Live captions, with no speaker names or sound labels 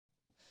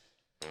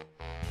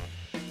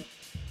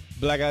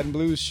Black Eyed and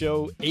Blues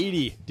Show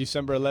 80,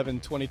 December 11,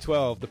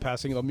 2012. The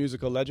passing of a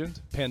musical legend.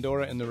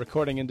 Pandora and the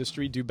recording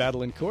industry do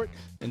battle in court,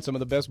 and some of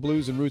the best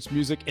blues and roots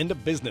music in the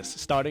business,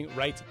 starting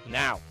right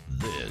now.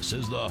 This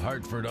is the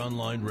Hartford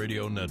Online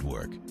Radio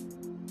Network.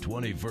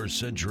 21st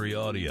Century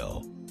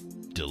Audio.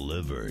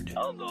 Delivered.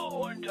 On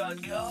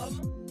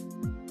thehorn.com.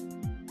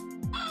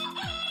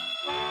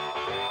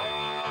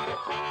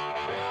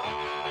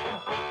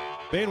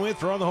 Bandwidth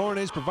for On the Horn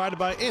is provided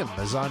by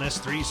Amazon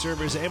S3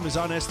 servers.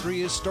 Amazon S3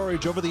 is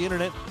storage over the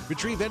internet.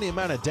 Retrieve any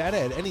amount of data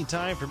at any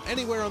time from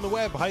anywhere on the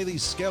web. Highly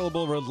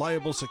scalable,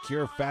 reliable,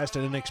 secure, fast,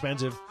 and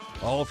inexpensive.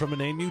 All from a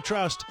name you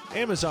trust.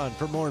 Amazon.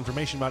 For more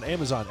information about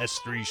Amazon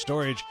S3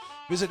 storage,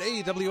 visit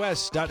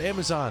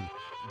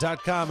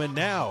aws.amazon.com. And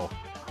now,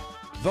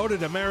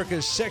 voted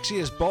America's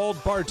sexiest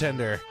bald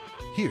bartender,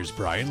 here's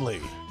Brian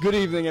Lee. Good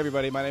evening,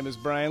 everybody. My name is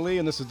Brian Lee,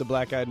 and this is the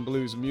Black Eyed and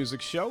Blues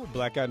Music Show.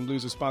 Black Eyed and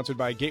Blues is sponsored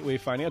by Gateway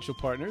Financial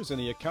Partners and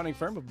the accounting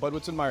firm of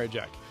Budwitz and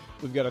Meyerjack.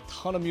 We've got a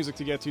ton of music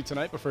to get to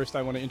tonight, but first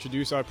I want to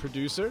introduce our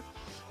producer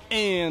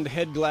and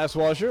head glass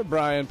washer,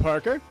 Brian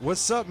Parker.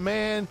 What's up,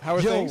 man? How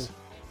are things?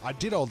 I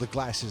did all the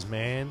glasses,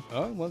 man.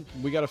 Oh, well,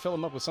 we got to fill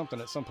them up with something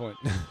at some point.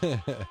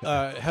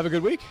 Have a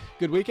good week?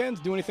 Good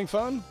weekend? Do anything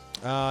fun?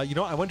 I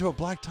went to a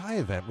black tie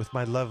event with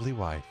my lovely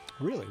wife.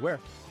 Really? Where?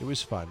 It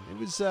was fun. It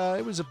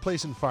was a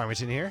place in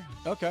Farmington here.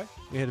 Okay.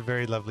 We had a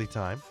very lovely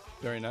time.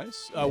 Very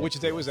nice. Which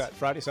day was that?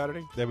 Friday,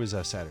 Saturday? That was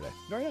Saturday.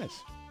 Very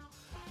nice.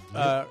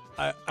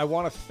 I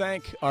want to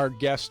thank our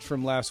guest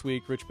from last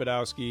week, Rich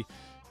Badowski.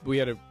 We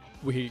had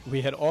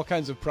all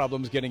kinds of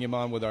problems getting him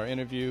on with our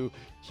interview.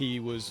 He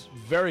was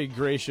very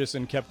gracious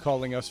and kept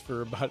calling us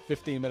for about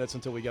 15 minutes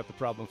until we got the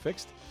problem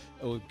fixed.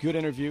 A good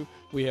interview.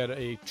 We had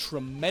a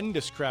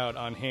tremendous crowd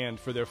on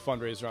hand for their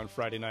fundraiser on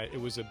Friday night. It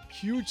was a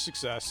huge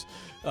success.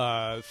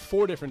 4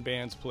 different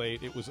bands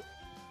played. It was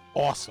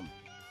awesome.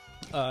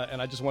 And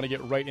I just want to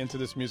get right into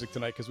this music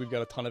tonight because we've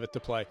got a ton of it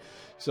to play.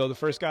 So the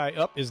first guy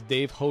up is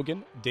Dave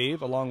Hogan.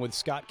 Dave, along with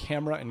Scott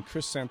Camera and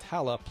Chris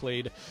Santalla,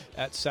 played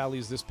at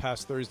Sally's this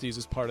past Thursdays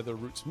as part of the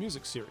Roots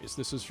Music Series.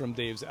 This is from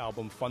Dave's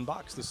album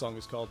Funbox. The song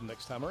is called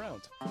Next Time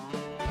Around.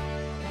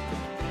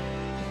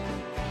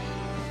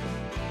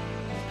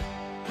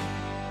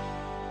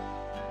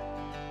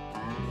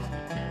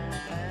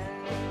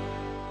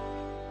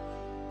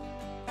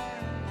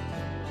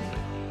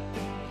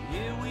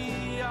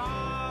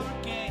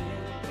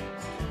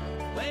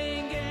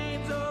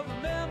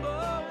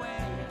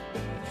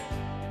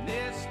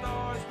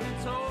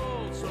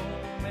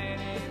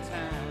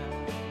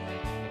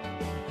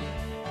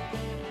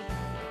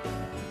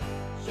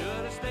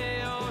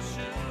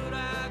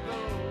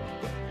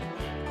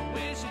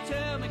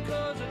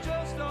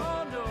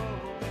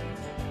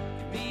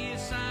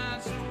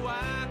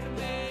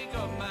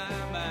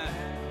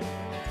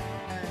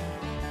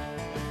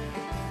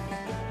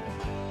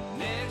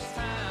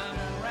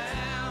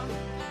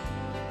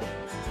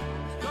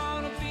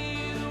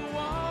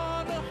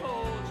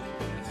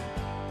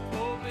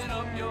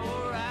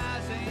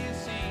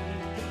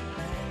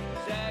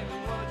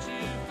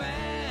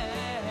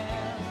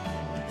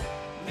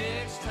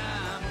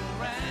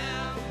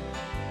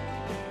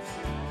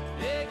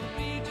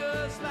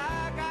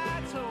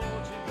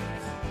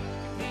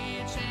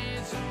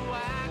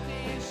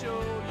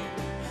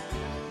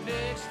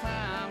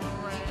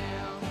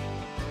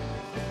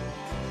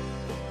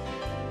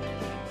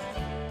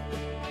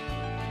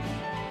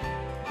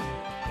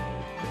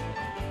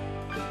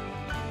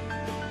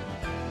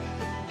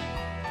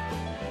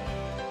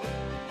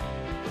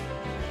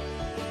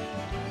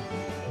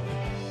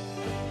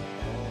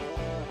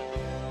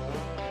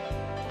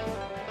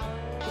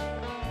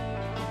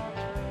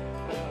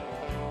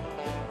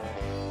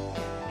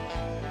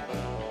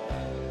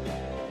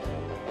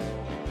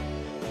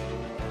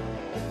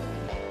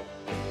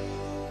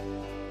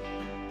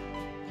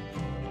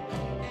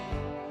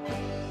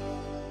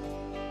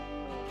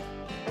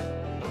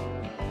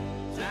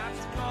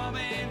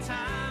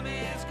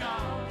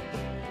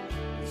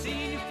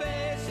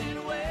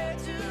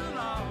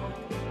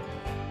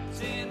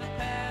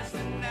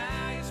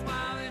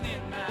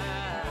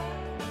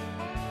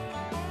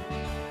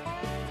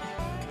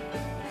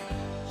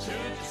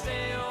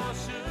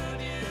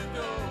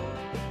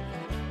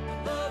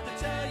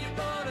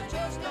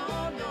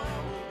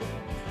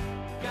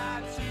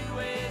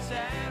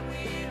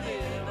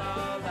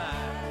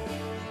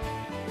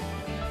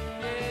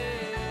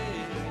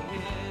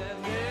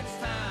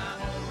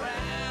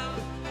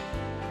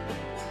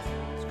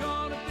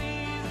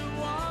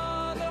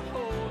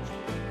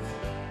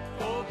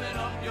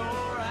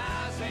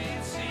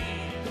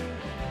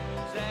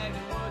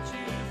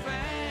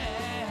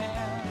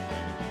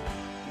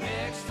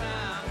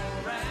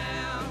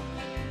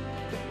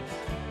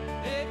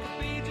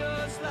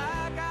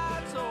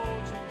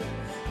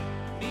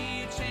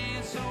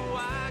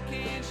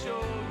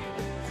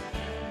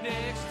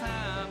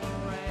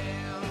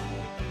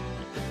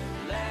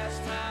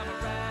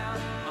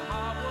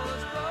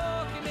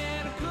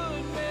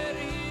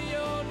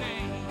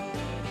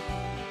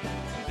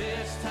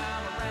 This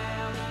time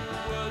around,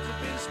 the words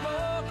have been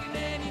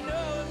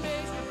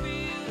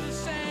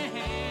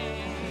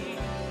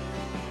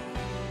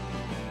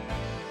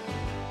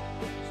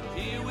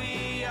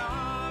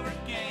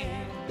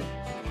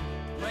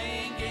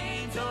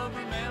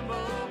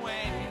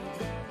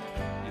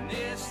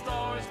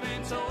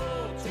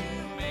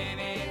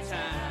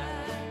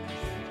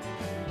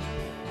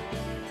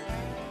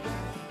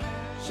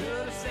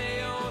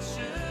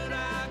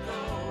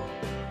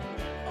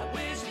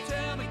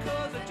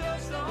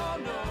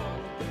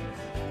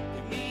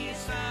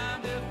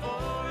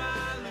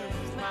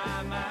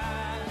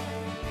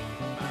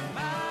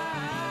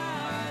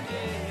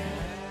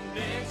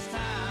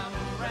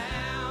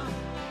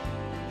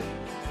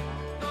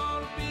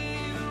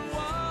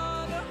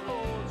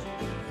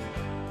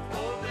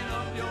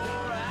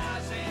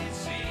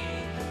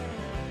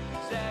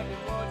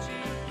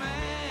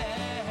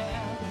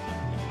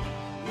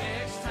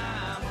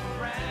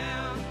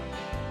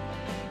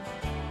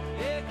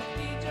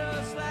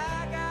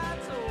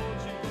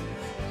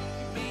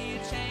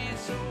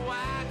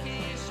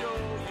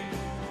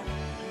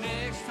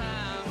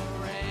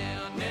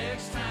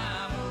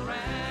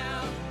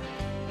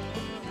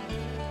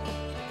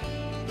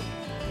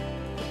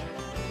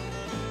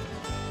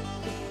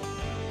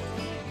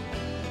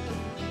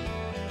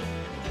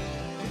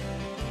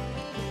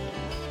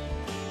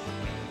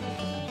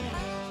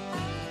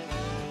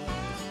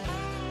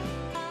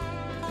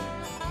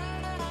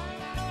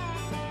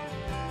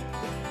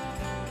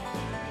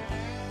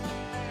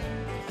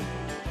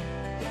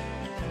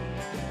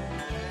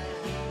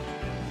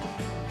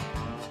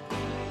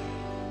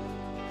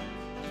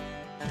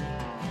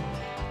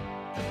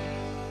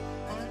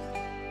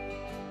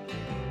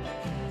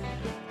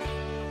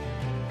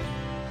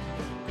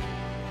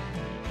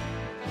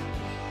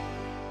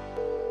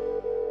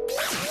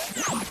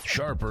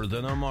Sharper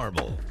than a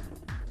marble.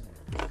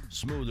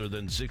 Smoother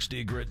than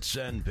 60 grit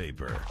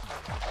sandpaper.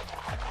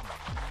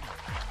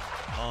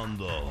 On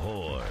the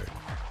Horde.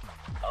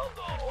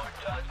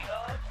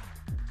 OnTheHorde.com.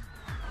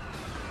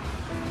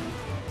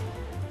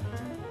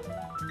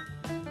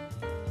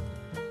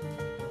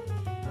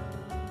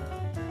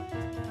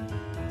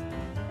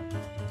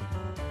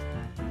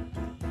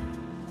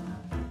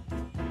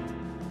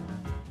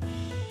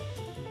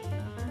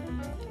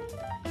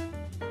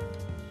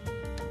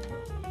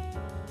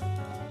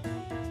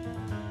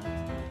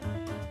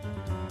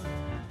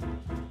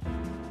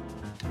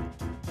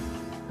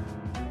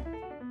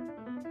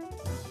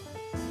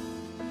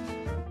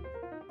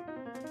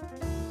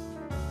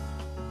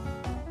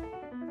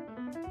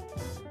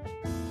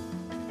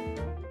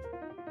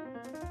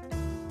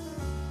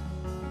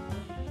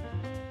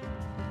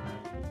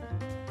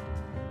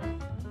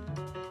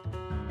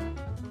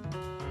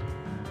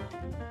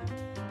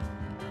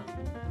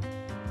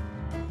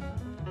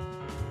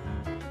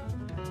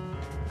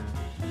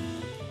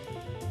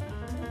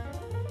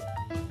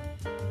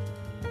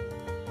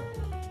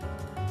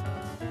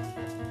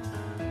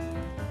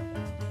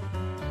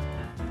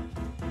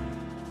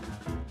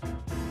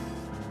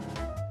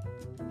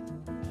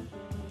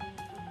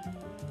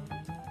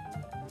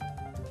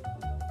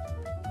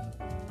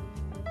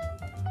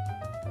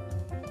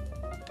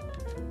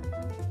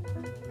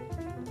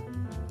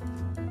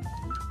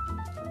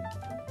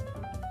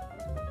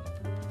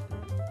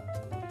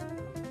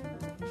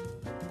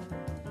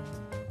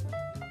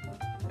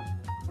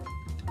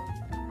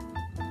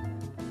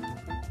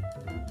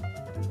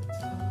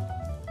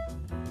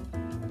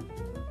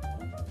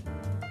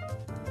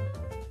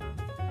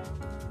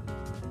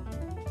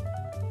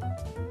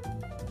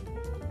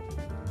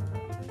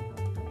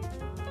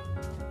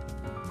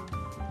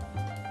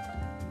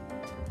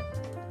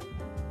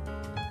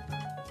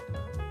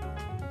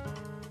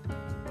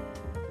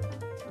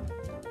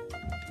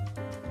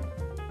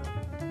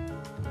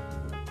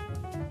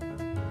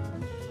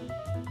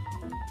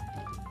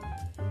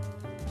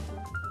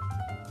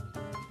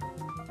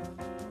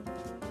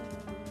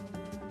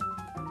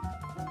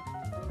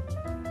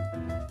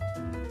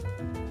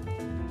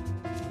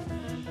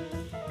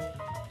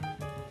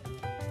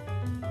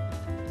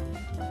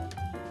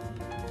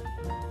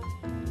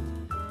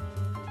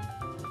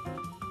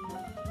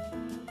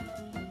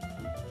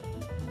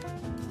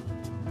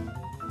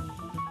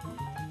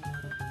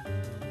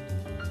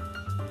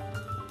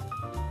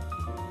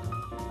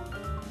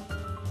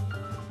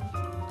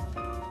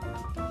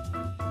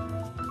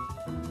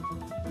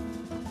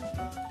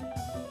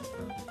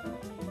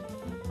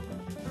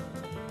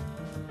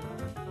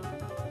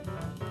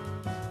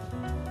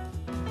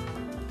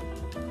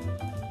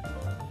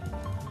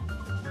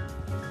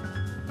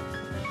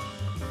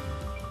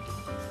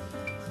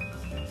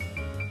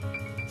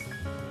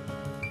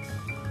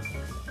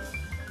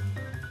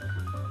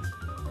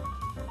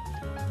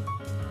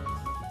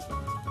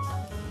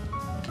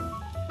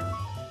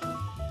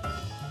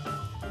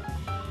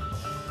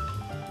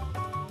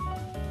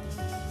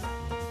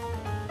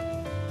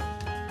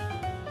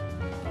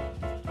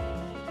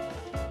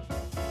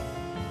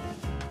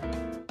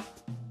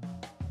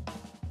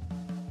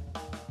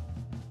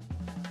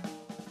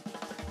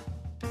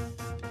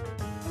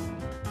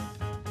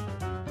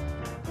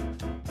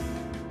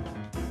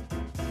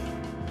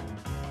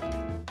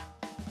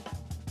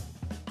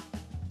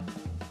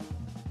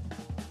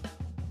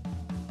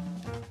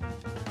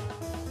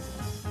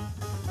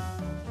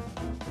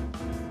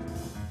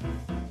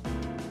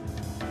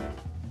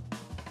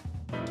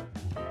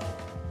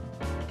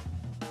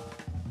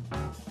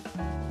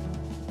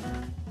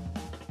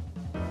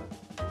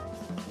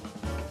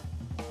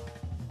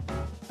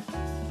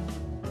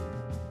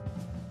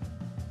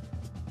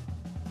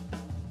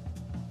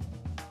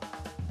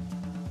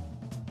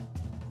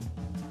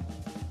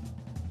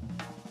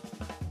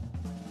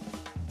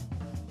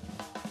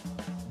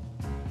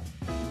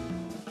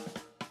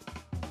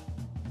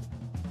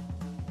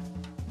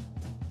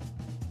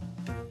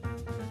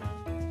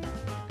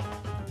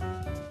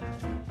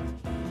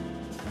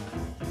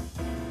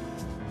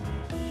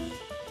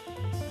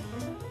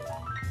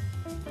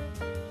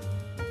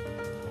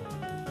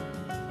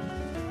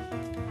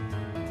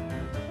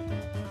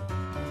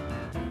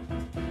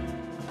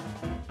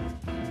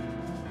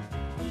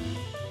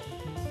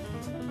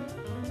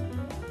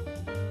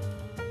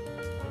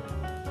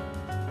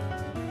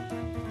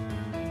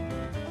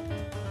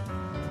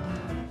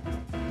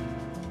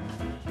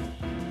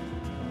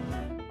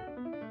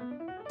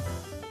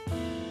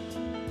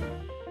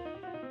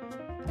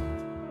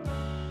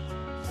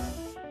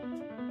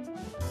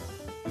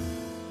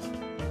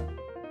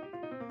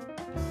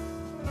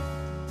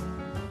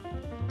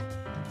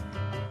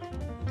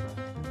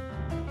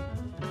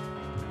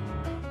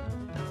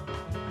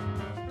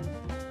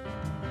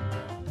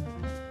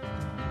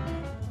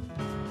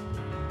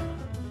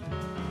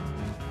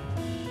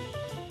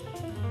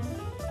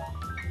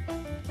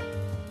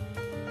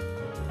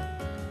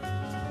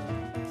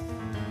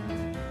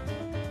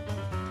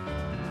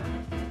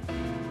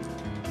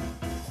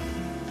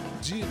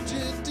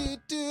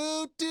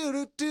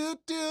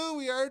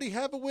 We already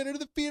have a winner to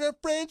the Feed Our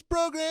Friends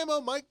program.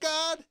 Oh, my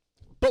God.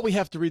 But we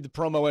have to read the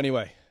promo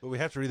anyway. But we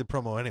have to read the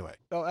promo anyway.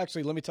 Oh,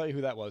 actually, let me tell you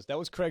who that was. That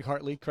was Craig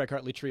Hartley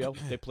Trio.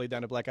 They played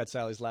down at Black Eyed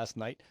Sally's last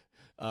night.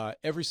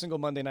 Every single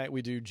Monday night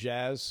we do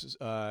jazz.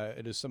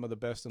 It is some of the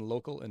best in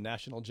local and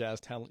national jazz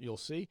talent you'll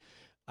see.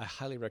 I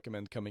highly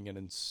recommend coming in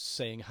and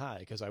saying hi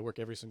because I work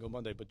every single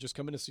Monday. But just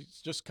come in to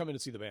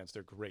see the bands.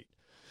 They're great.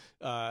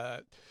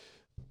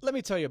 Let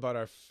me tell you about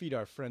our Feed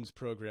Our Friends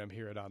program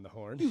here at On the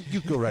Horn. You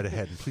go right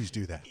ahead and please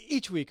do that.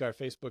 Each week, our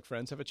Facebook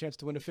friends have a chance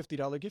to win a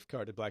 $50 gift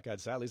card at Black Eyed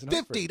Sally's in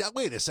Hartford. $50?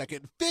 Wait a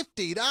second.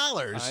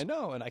 $50? I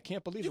know, and I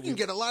can't believe You it. can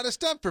get a lot of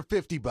stuff for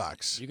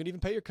 $50. You can even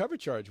pay your cover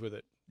charge with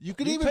it. You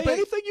can You even pay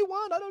anything you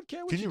want. I don't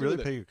care what Can you you do really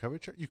with pay it. your cover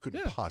charge? You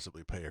couldn't Yeah.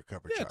 possibly pay your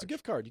cover Yeah, charge. it's a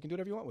gift card. You can do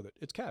whatever you want with it.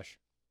 It's cash.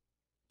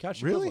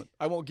 Cash Really? equivalent.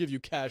 I won't give you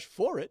cash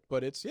for it,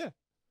 but it's, yeah.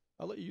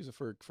 I'll let you use it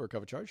for a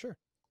cover charge, sure.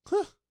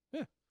 Huh.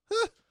 Yeah.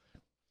 Huh.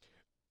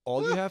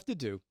 All you have to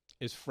do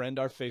is friend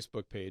our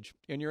Facebook page,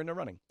 and you're in the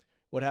running.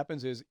 What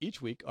happens is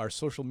each week, our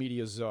social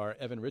media czar,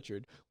 Evan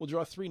Richard, will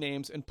draw 3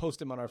 names and post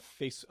them on our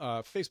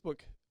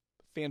Facebook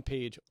fan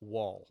page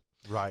wall.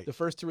 Right. The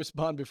first to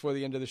respond before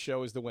the end of the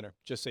show is the winner.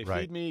 Just say,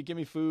 Right. feed me, give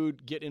me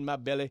food, get in my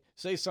belly,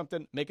 say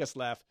something, make us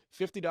laugh.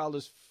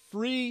 $50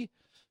 free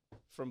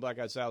from Black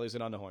Eyed Sally's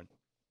and On the Horn.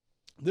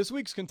 This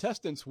week's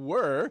contestants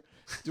were,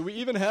 do we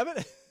even have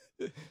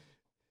it?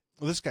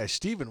 Well, this guy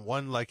Steven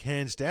won like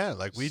hands down.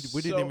 Like we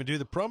didn't So- even do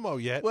the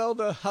promo yet. Well,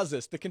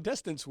 the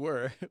contestants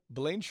were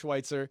Blaine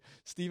Schweitzer,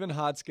 Stephen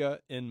Hodska,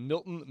 and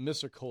Milton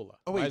Misercola.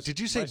 Oh wait, did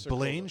you say Misercola.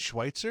 Blaine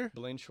Schweitzer?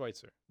 Blaine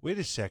Schweitzer, Wait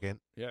a second.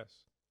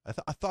 yes. I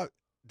thought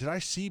did I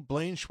see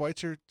Blaine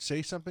Schweitzer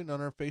say something on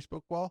our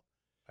Facebook wall?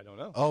 I don't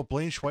know. Oh,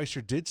 Blaine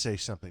Schweitzer did say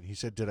something. He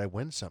said, "Did I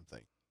win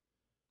something?"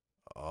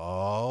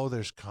 Oh,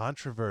 there's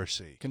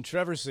controversy.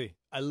 Controversy.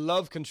 I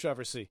love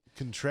controversy.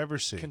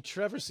 Controversy.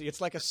 Controversy.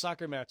 It's like a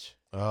soccer match.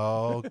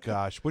 Oh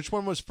gosh, which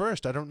one was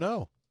first? I don't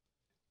know.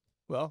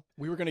 Well,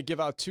 we were going to give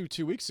out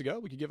 2 weeks ago.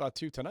 We could give out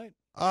 2 tonight.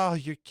 Oh,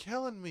 you're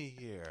killing me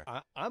here.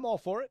 I'm all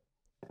for it.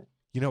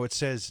 You know, it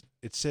says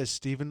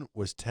Steven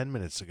was 10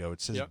 minutes ago.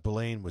 It says Yep.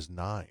 Blaine was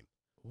 9.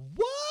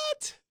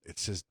 What? It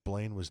says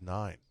Blaine was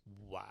 9.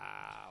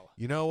 Wow.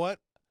 You know what?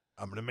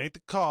 I'm going to make the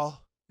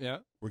call. Yeah,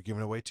 We're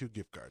giving away 2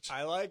 gift cards.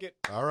 I like it.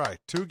 All right,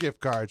 2 gift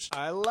cards.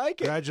 I like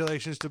it.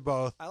 Congratulations to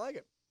both. I like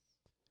it.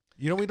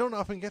 You know, we don't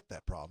often get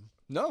that problem.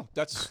 No,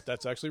 that's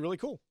actually really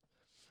cool.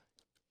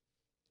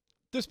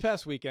 This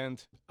past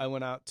weekend, I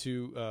went out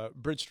to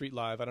Bridge Street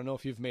Live. I don't know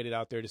if you've made it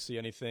out there to see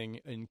anything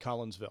in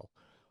Collinsville.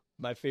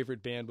 My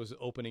favorite band was the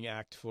opening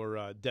act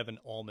for Devin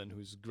Allman,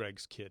 who's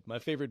Greg's kid. My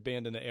favorite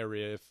band in the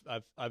area, if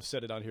I've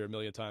said it on here a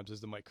million times,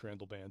 is the Mike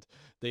Crandall Band.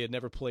 They had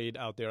never played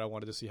out there. I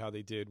wanted to see how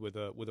they did with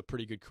a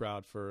pretty good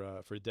crowd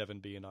for Devin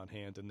being on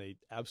hand, and they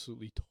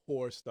absolutely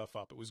tore stuff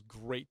up. It was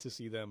great to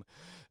see them.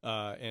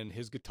 And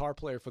his guitar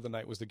player for the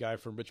night was the guy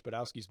from Rich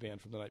Badowski's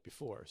band from the night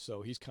before.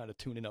 So he's kind of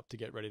tuning up to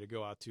get ready to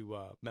go out to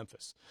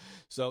Memphis.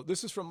 So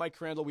this is from Mike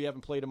Crandall. We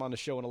haven't played him on the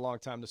show in a long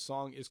time. The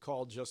song is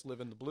called Just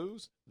Livin' the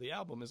Blues. The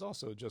album is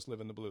also Just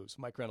Livin' the Blues.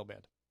 Mike Crandall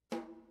Band.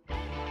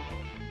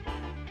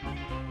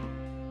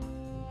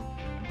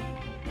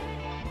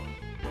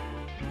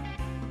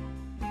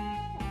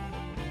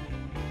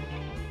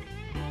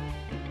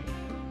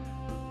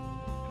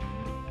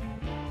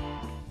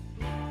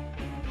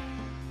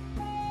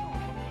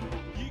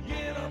 You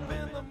get up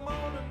in the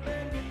morning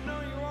and you know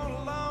you're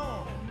all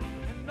alone,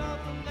 and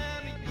nothing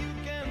that you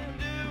can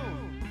do.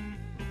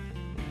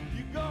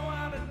 You go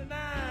out at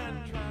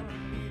night trying to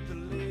meet the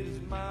ladies,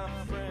 my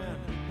friend.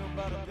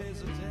 Nobody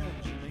pays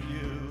attention to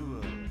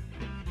you.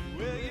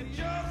 Well, you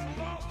just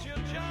lost your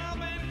job,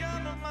 ain't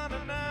got no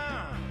money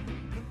now,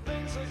 and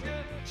things are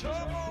getting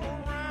tough all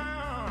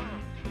around.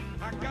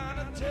 I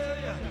gotta tell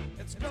you,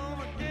 it's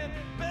gonna get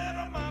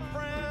better, my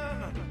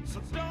friend. So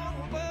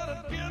don't let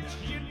it get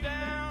you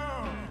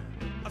down.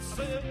 I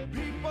said,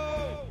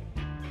 people,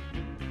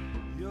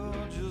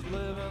 you're just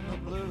living the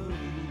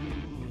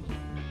blues.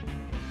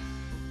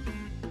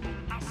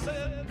 I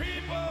said,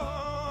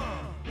 people,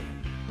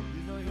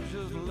 you know you're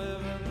just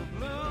living the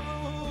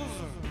blues.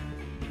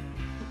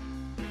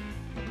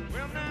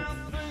 Well, now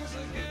things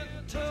are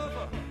getting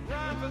tougher,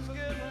 life is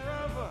getting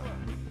rougher.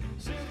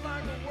 Seems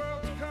like the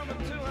world's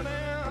coming to an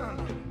end.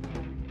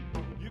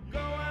 You go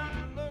out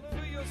and look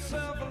for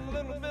yourself a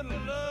little bit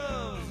of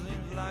love.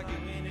 Seems like you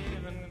ain't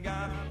even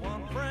got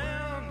one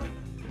friend.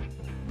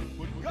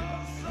 What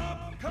goes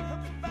up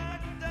comes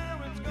back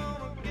down. It's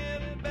gonna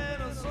get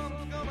better.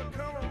 Something's gonna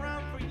come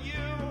around for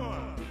you.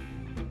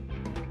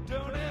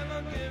 Don't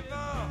ever give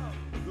up.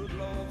 The good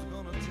Lord's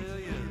gonna tell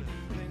you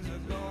things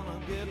are gonna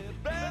get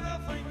better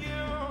for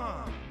you.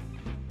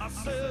 I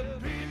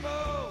said,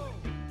 people,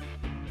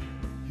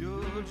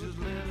 you're just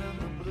living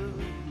the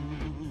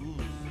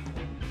blues.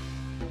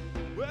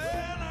 Well,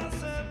 I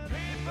said,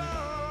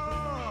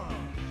 people,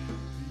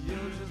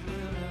 you're just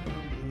living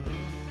the blues.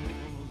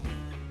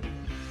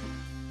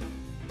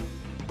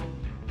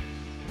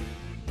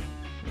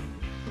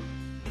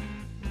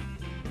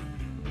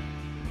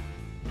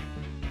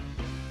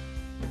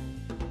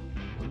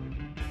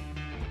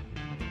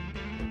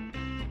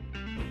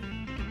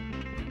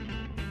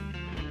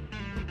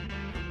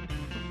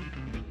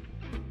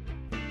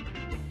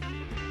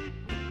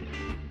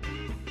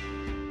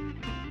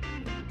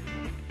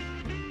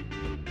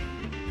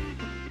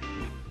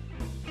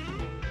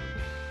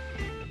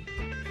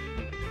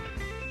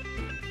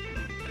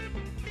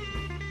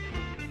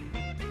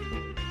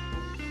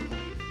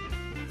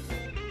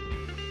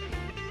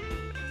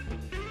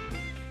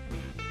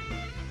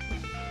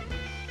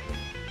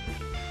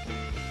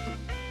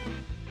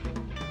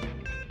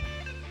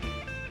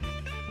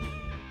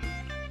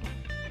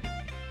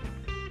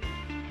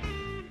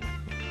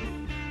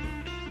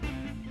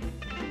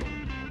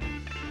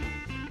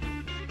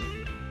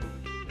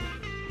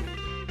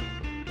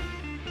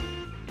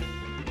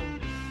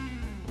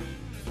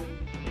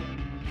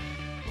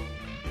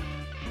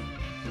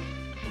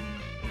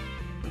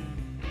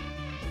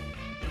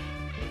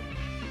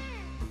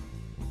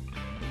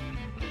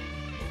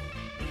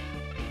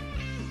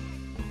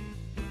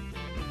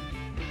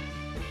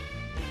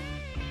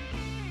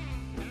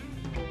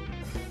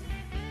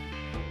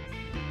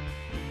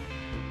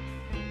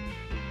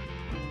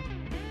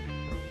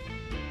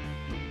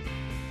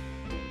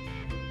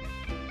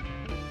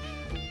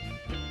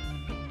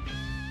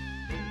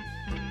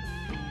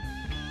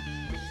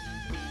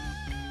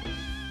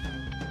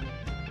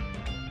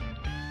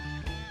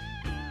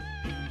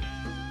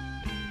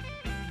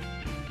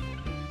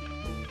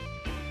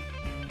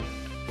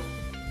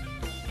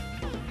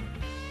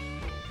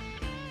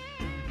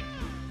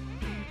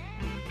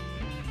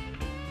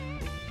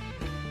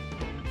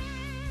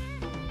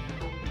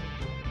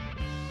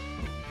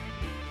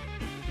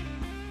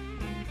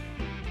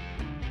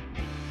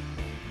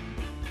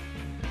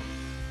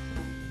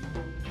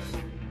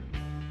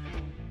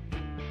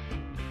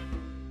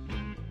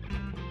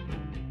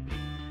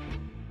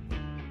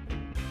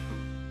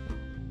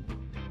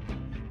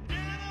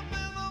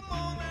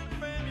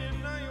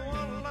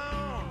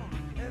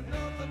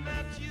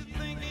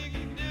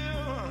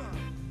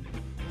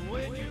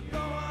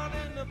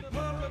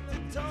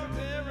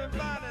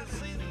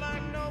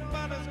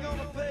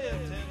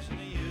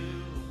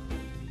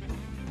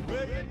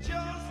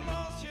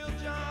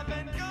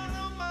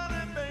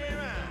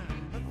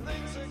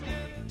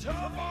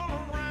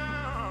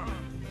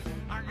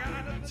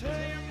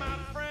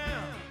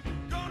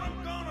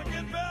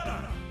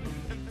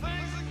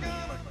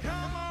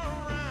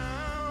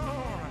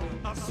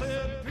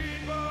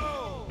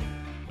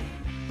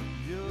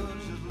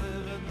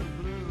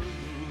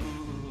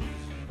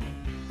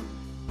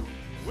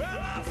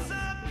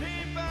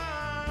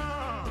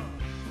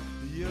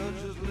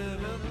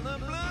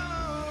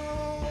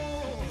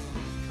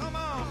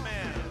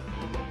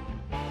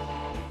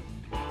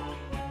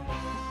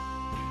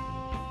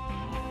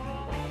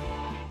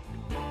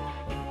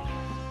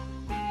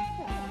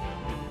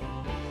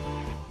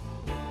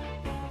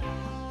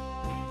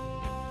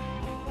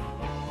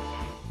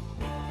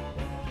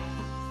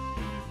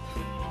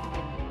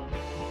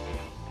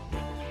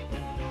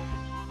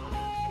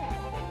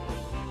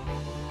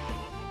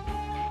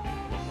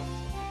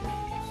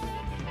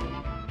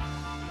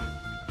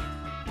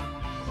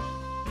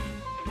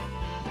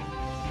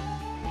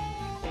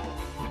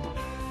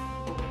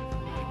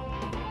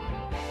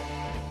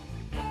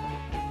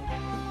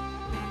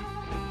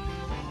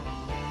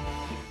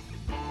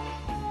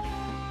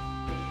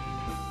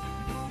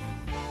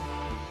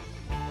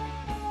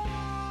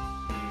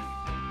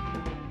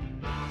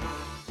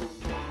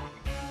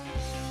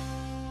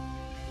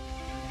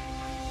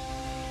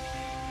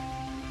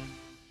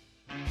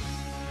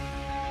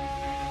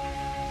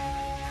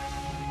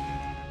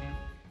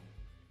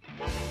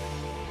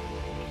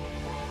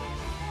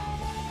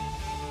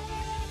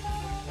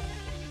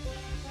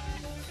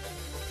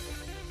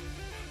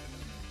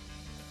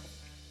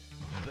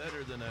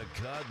 better than a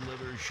cod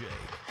liver shake,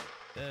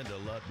 and a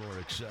lot more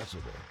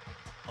accessible.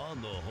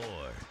 On the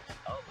Horn.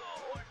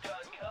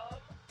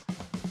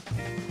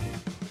 OnTheHorn.com.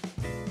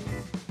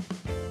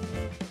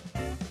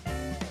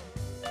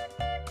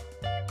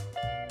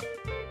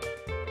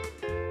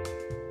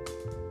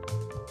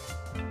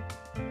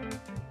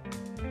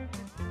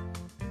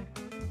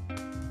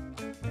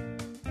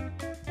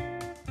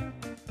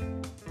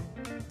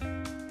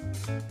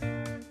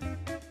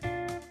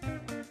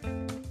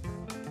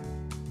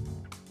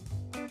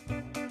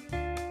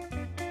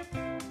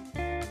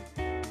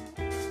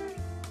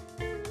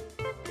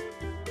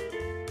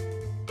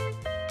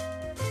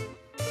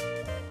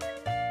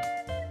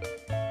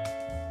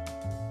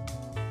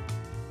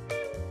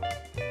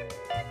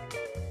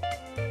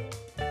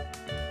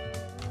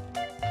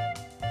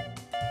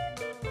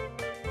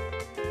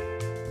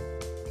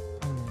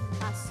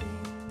 I sing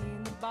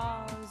in the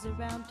bars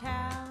around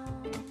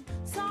town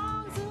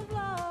songs of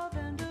love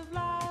and of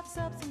life's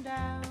ups and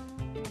downs.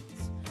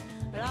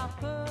 But I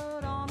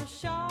put on a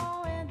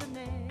show and the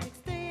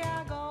next day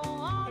I go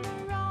on the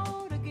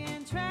road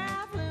again,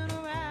 traveling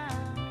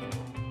around.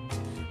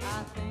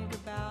 I think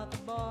about the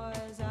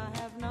boys I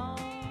have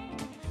known.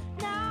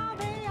 Now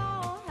they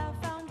all have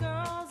found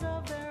girls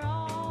of their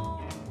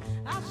own.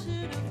 I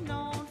should have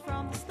known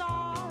from the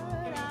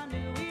start. I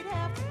knew we'd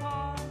have to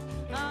part.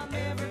 I'm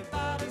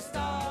everybody's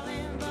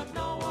darling, but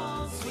no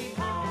one's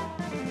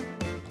sweetheart.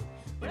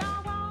 But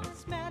I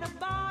once met a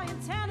boy in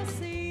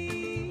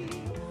Tennessee.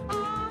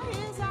 Oh,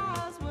 his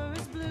eyes were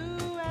as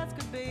blue as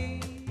could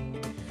be.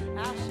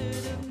 I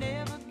should have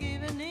never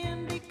given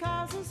in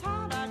because his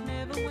heart I'd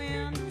never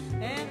win.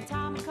 And the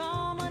time would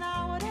come when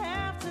I would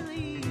have to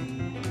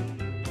leave.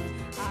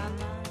 I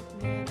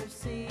might never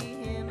see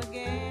him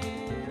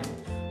again.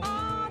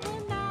 Oh,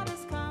 the night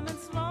is coming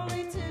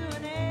slowly to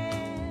an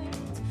end.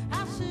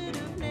 I should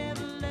have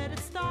never let it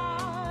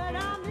start.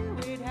 I knew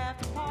we'd have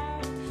to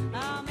part.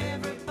 I'm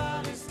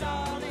everybody's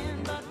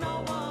darling, but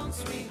no one's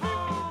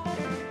sweetheart.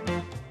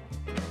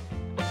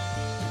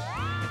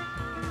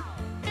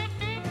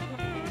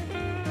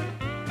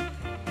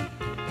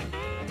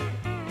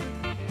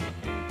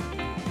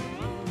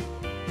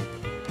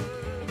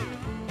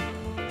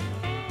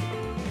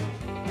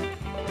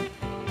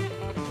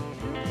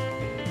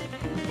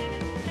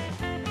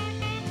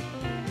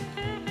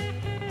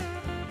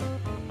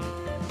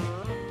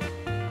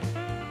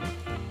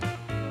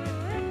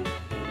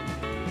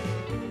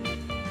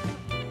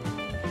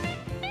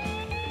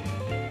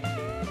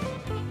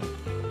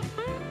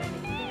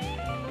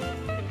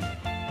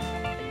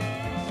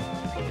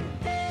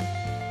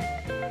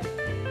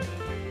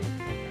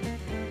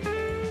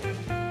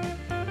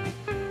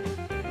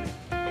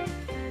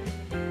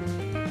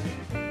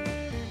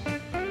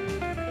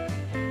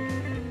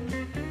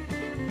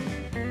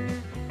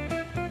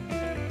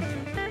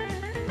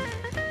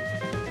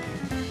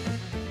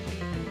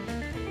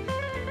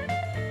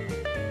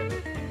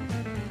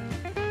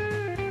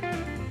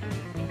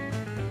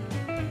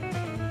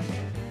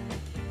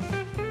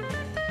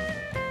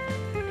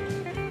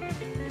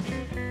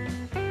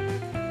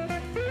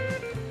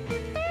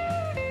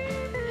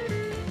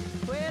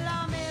 Well,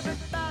 I'm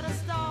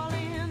everybody's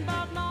darling,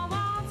 but no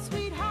one's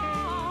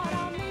sweetheart.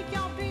 I'll make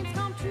your dreams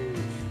come true.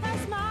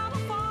 That's not a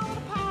fall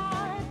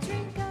apart.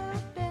 Drink up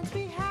and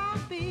be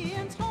happy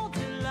and hold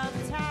your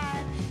love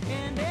tight.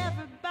 And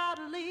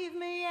everybody leave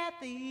me at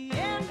the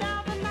end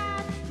of the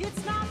night.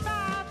 It's not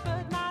right,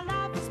 but my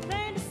life is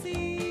plain to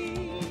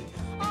see.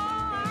 Oh,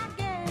 I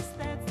guess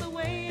that's the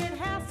way it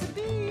has to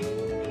be.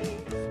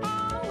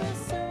 Oh, we'll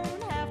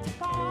soon have to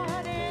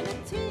part and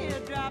the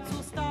teardrops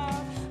will start.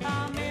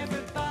 I'm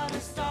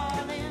everybody's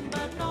darling,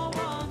 but no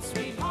one's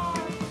sweetheart.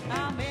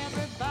 I'm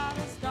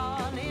everybody's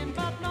darling,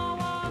 but no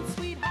one's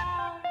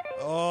sweetheart.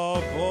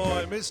 Oh,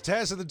 boy. Miss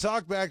Tess and the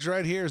Talkbacks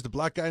right here is the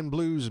Black Eyed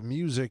Blues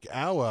Music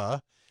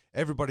Hour.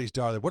 Everybody's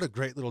darling. What a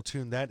great little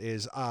tune that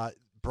is.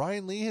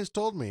 Brian Lee has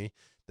told me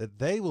that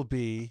they will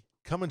be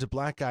coming to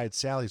Black Eyed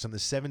Sally's on the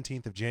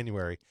 17th of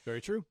January.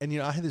 Very true. And,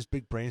 I had this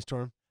big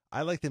brainstorm.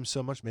 I like them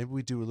so much. Maybe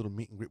we do a little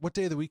meet and greet. What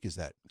day of the week is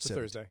that? It's a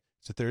Thursday.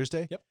 It's a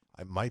Thursday? Yep.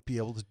 I might be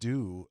able to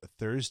do a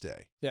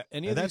Thursday. Yeah,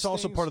 And that's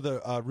also part of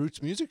the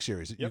Roots music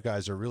series that you Yep.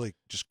 guys are really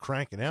just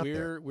cranking out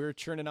there. We're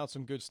churning out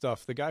some good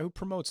stuff. The guy who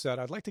promotes that,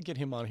 I'd like to get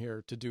him on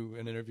here to do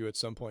an interview at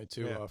some point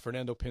too. Yeah.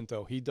 Fernando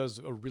Pinto. He does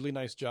a really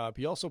nice job.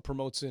 He also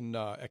promotes in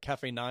at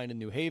Cafe 9 in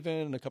New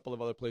Haven and a couple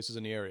of other places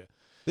in the area.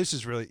 This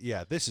is really,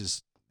 this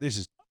is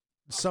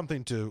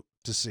something to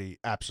see.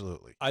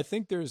 Absolutely. I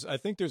think there's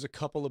a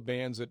couple of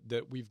bands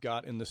that we've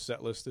got in the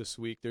set list this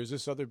week. There's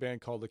this other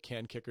band called the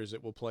Can Kickers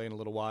that we'll play in a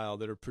little while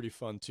that are pretty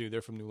fun too.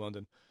 They're from New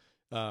London.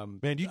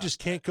 Man, you just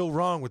can't go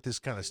wrong with this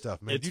kind of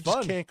stuff, man. It's You fun.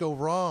 just can't go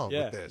wrong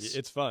Yeah, with this.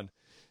 it's fun.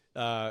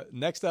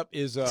 Next up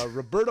is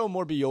Roberto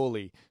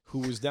Morbioli, who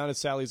was down at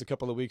Sally's a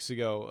couple of weeks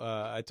ago.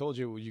 I told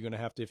you you're going to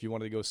have to, if you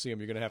wanted to go see him,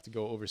 you're going to have to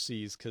go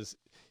overseas because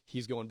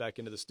he's going back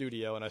into the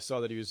studio. And I saw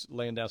that he was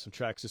laying down some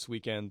tracks this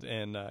weekend,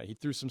 and he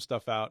threw some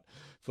stuff out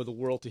for the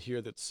world to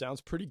hear that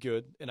sounds pretty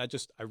good. And I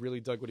really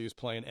dug what he was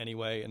playing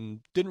anyway, and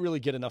didn't really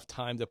get enough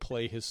time to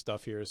play his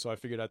stuff here. So I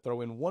figured I'd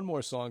throw in one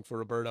more song for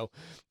Roberto.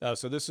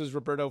 So this is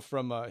Roberto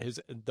from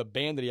the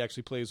band that he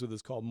actually plays with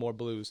is called More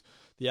Blues.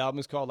 The album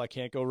is called I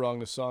Can't Go Wrong.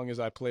 The song is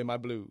I Play My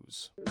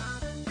Blues.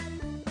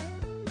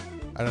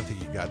 I don't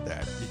think you got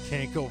that. You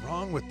can't go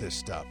wrong with this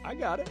stuff. I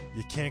got it.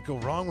 You can't go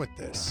wrong with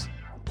this.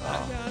 I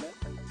got it.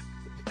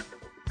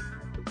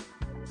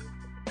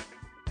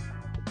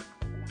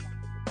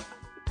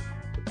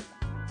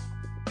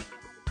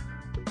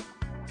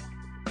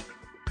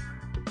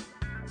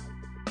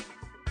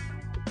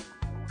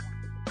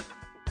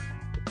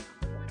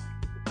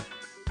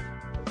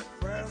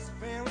 First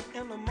thing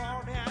in the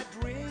morning I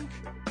drink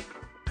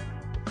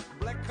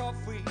black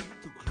coffee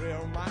to clear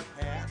my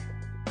head.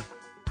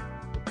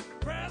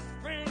 First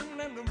thing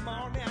in the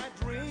morning I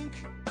drink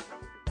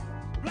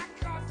black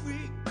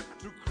coffee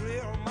to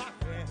clear my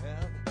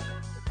head.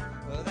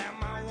 Then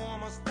my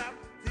woman stopped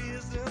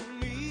teasing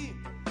me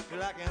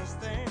till I can't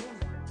stand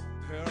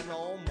her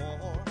no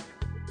more.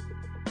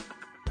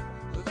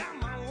 Then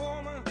my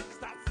woman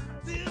stopped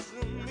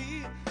teasing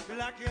me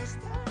till I can't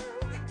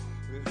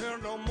stand her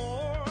no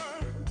more.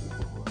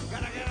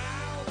 Gotta get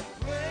out and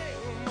play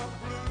my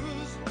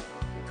blues.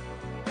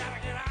 Gotta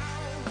get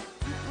out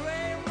to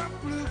play my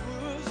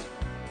blues.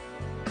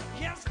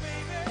 Yes,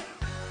 baby.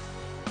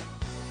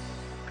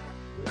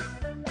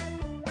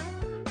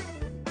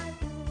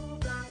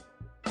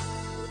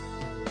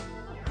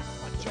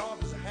 My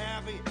job is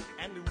heavy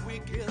and the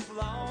week is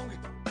long.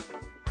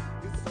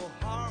 It's so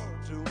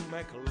hard to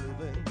make a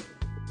living.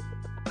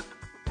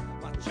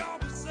 My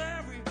job is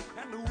heavy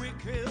and the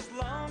week is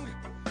long.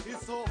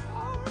 It's so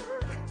hard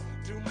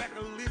to make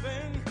a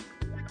living.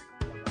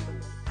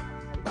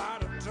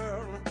 But I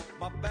turn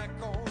my back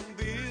on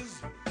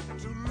this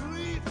to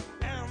leave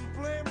and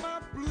play my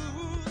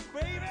blues,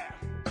 baby.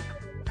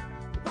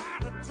 But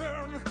I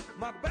turn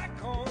my back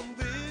on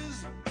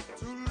this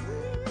to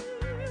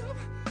live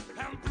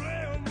and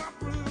play my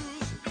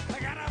blues. I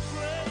gotta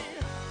play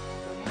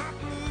my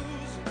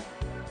blues.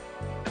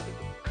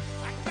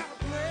 I gotta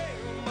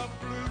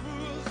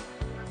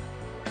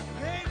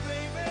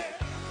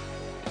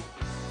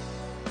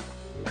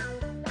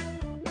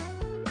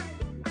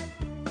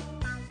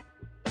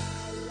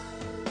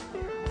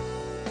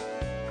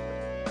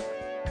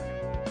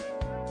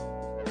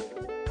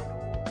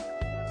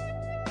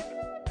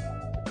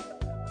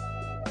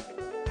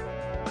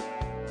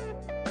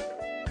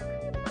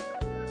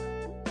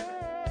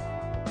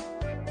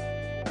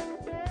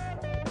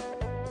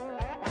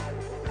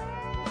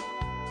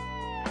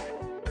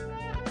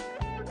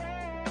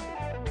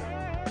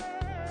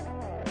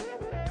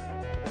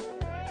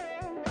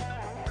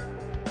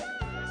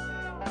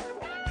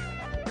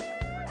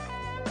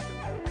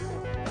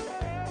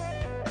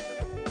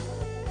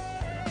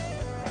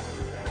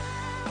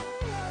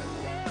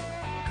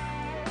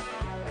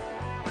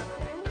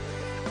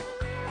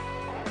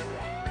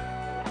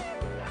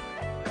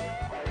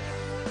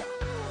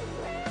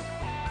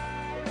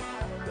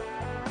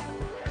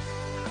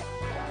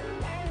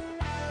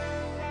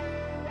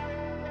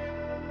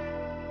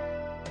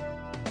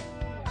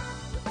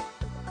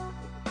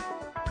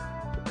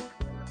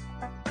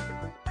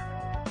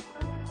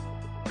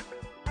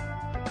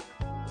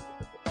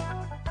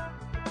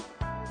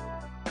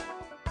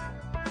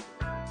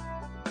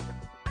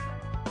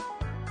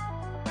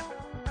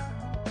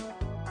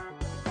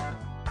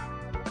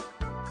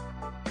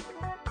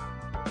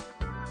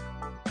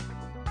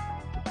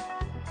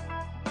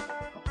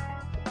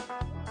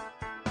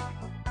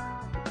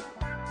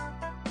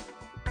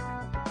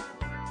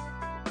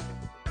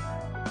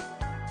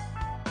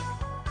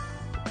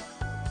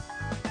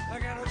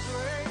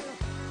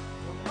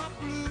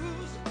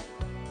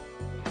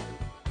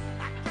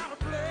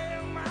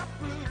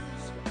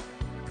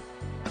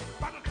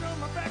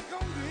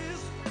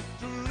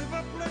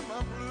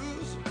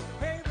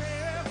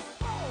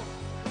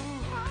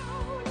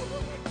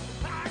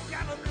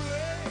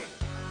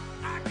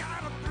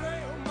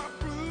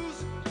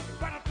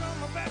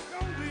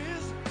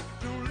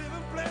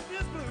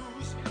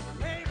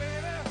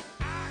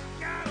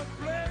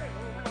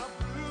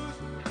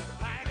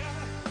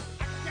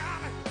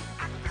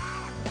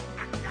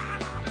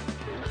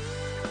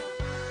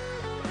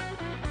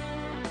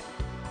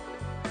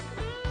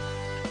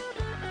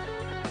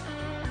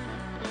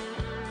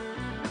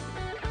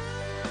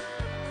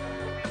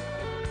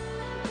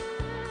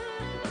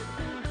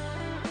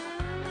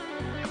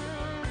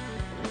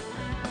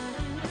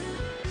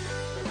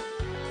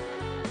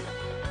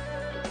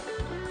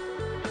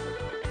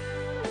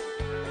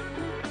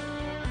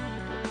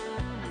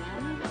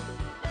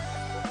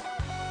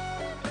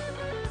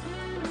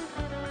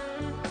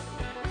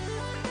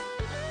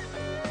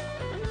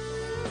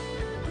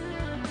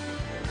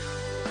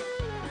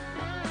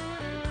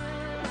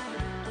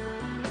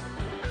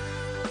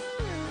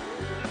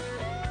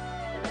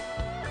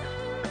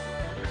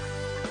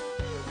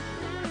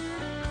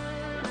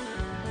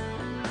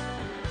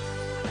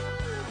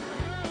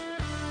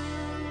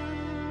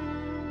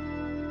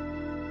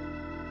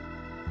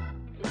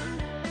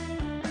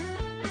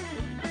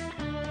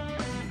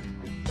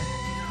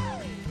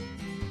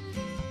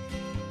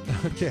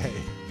Okay.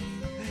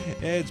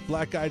 It's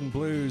Black Eyed and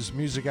Blues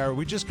Music Hour.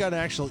 We just got an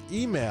actual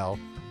email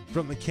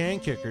from the Can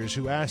Kickers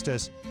who asked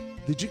us,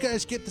 did you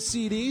guys get the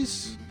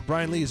CDs?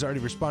 Brian Lee has already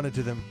responded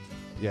to them.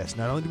 Yes,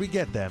 not only did we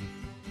get them,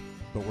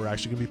 but we're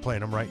actually going to be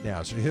playing them right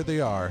now. So here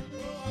they are,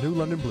 New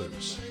London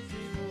Blues.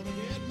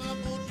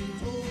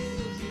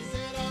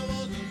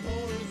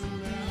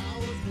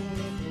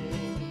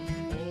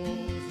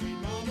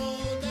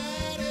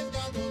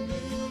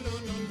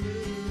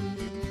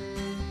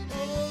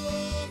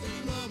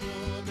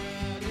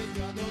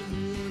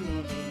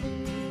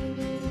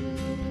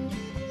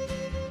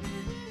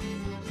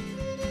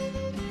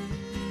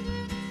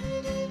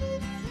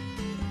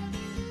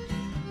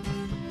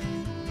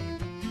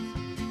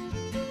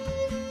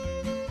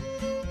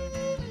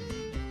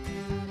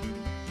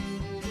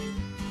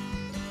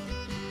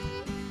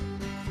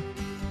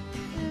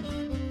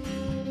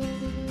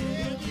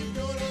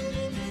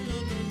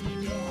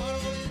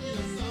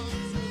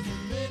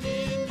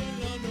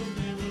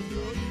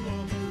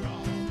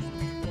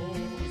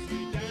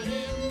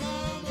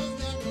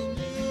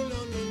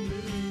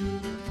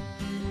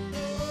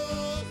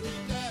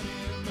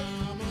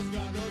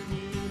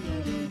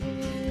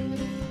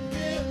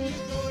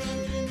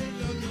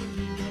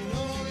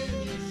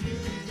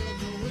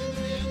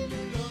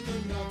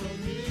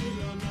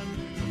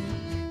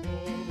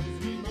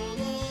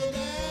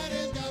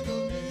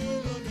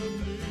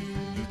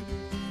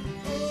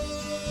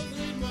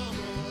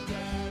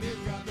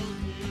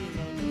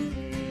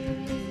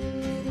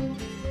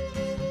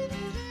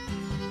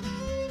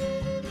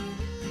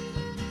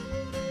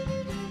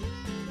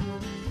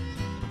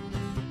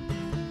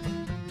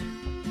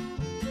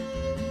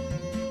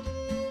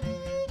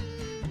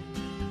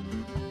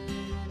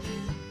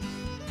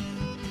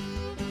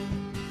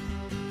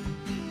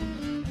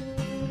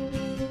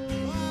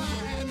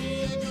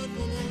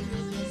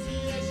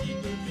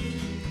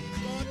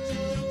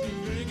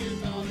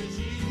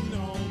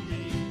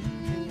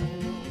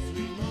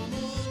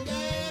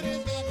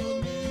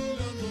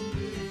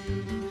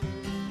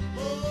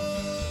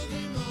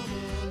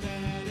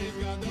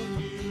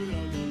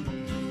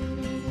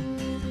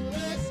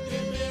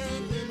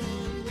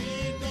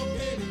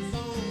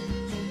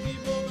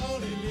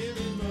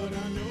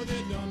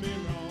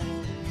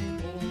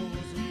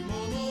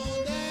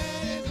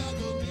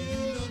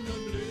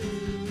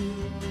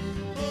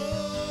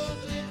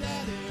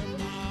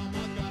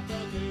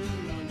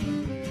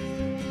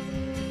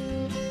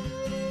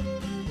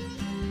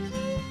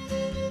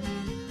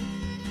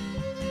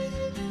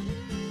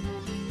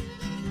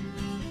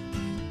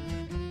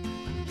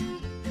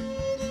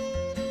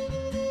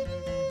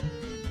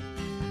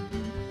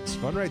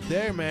 Fun right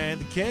there, man.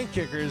 The Can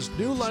Kickers,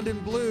 New London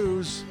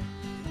Blues.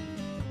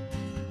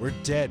 We're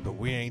dead, but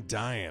we ain't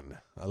dying.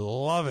 I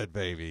love it,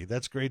 baby.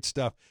 That's great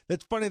stuff.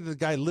 That's funny that the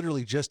guy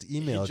literally just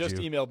emailed you. He just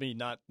emailed me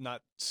not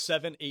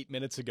 7-8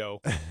 minutes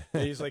ago.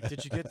 He's like,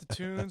 "Did you get the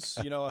tunes?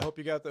 You know, I hope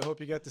you got the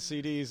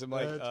CDs." I'm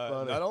like,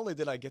 "Not only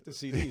did I get the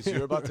CDs,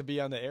 you're about to be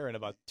on the air in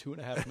about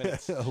 2.5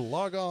 minutes."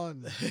 Log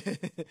on.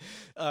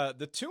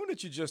 The tune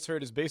that you just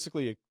heard is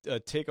basically a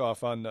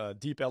takeoff on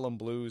Deep Ellum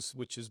Blues,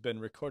 which has been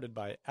recorded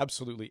by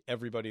absolutely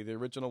everybody. The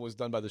original was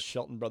done by the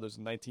Shelton Brothers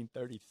in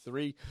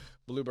 1933,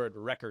 Bluebird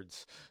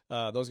Records.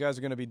 Those guys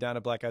are going to be down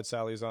at Black Eyed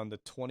Sally's on the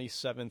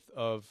 27th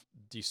of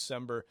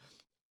December.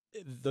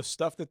 The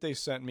stuff that they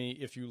sent me,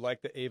 if you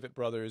like the Avett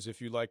Brothers,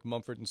 if you like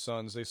Mumford &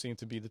 Sons, they seem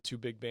to be the two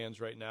big bands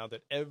right now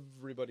that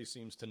everybody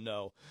seems to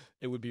know.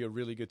 It would be a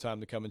really good time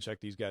to come and check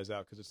these guys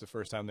out because it's the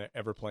first time they're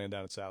ever playing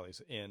down at Sally's.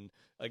 And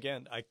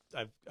again,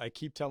 I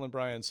keep telling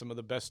Brian some of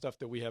the best stuff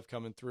that we have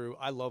coming through.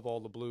 I love all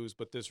the blues,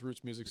 but this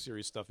Roots Music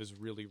Series stuff is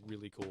really,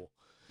 really cool.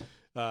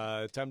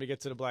 Time to get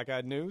to the Black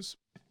Eyed News.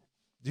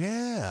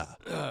 Yeah.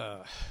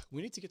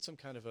 We need to get some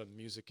kind of a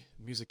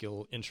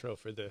musical intro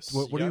for this.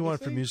 What do you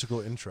want for musical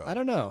intro? I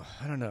don't know.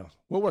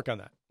 We'll work on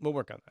that.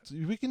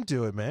 We can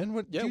do it, man.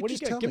 What do you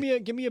got?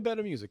 Give me a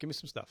better music. Give me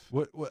some stuff.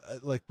 What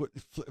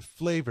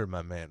flavor,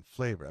 my man?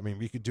 Flavor. I mean,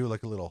 we could do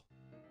like a little.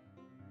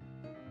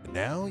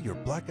 Now you're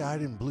Black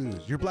Eyed and Blues.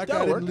 You're Black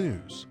Eyed and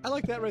Blues. I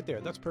like that right there.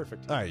 That's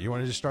perfect. All right, you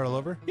want to just start all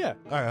over? Yeah.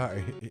 All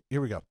right.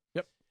 Here we go.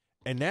 Yep.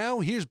 And now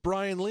here's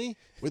Brian Lee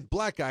with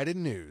Black Eyed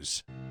and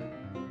News.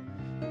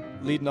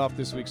 Leading off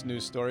this week's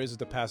news stories is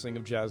the passing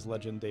of jazz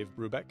legend Dave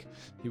Brubeck.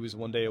 He was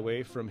one day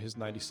away from his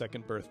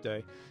 92nd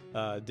birthday.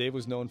 Dave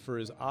was known for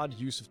his odd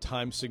use of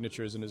time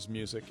signatures in his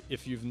music.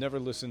 If you've never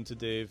listened to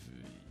Dave,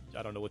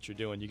 I don't know what you're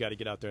doing. You got to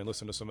get out there and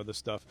listen to some of this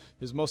stuff.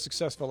 His most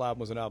successful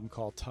album was an album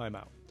called Time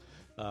Out.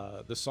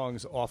 The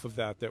songs off of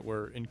that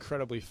were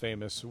incredibly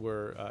famous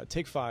were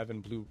Take 5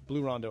 and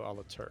Blue Rondo a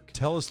la Turk.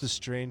 Tell us the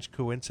strange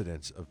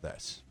coincidence of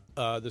this.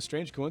 The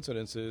strange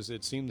coincidence is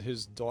it seemed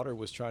his daughter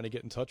was trying to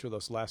get in touch with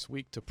us last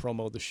week to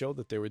promo the show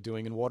that they were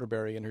doing in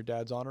Waterbury in her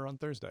dad's honor on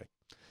Thursday.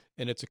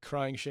 And it's a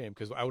crying shame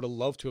because I would have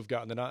loved to have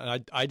gotten it on.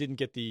 And I didn't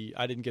get the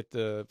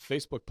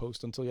Facebook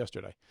post until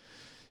yesterday.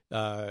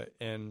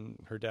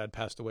 And her dad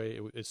passed away.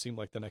 It seemed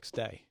like the next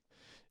day.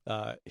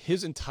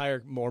 His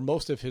entire, or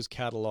most of his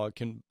catalog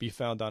can be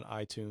found on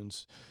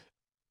iTunes.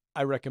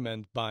 I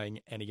recommend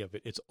buying any of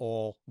it. It's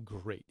all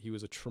great. He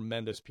was a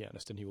tremendous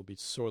pianist, and he will be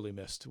sorely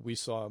missed. We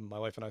saw him, my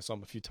wife and I saw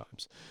him a few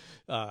times.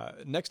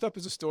 Next up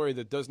is a story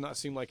that does not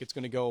seem like it's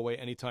going to go away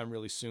anytime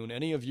really soon.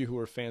 Any of you who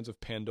are fans of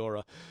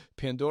Pandora,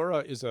 Pandora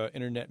is an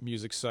internet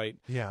music site.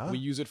 Yeah. We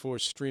use it for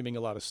streaming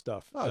a lot of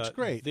stuff. Oh, it's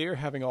great. They're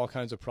having all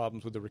kinds of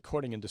problems with the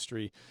recording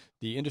industry.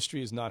 The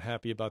industry is not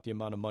happy about the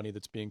amount of money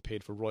that's being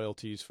paid for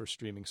royalties for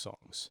streaming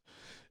songs.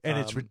 And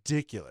it's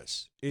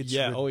ridiculous. It's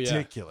yeah,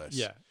 ridiculous.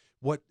 Yeah.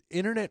 What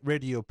internet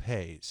radio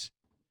pays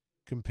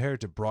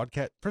compared to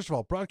broadcast, first of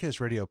all, broadcast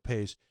radio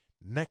pays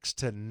next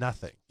to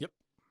nothing. Yep.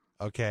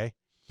 Okay.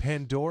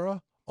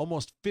 Pandora,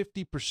 almost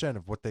 50%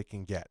 of what they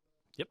can get.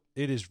 Yep.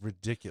 It is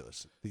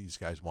ridiculous that these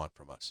guys want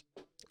from us.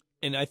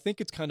 And I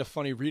think it's kind of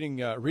funny reading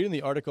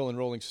the article in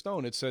Rolling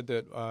Stone. It said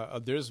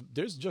that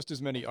there's just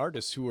as many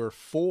artists who are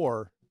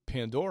for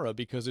Pandora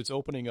because it's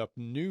opening up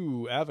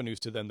new avenues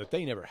to them that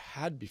they never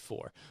had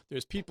before.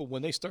 There's people,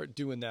 when they start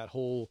doing that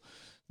whole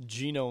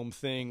genome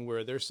thing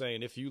where they're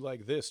saying, if you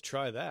like this,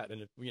 try that,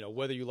 and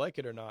whether you like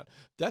it or not,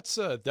 that's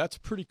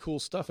pretty cool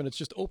stuff. And it's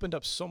just opened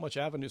up so much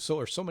avenues,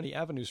 so many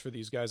avenues for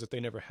these guys that they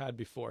never had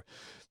before.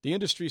 The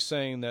industry's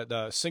saying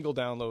that single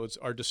downloads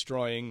are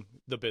destroying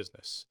the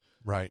business.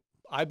 Right.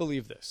 I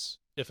believe this: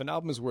 if an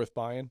album is worth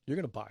buying, you're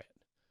going to buy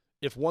it.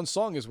 If one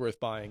song is worth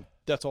buying,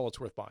 that's all it's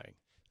worth buying.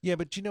 Yeah,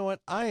 but you know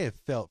what? I have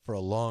felt for a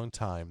long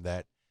time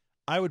that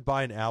I would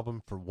buy an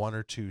album for one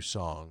or two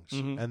songs,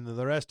 and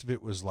the rest of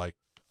it was like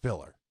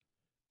filler.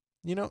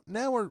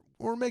 Now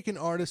we're making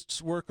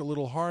artists work a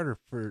little harder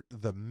for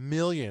the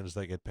millions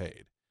they get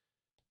paid.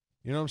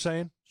 You know what I'm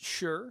saying?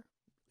 Sure.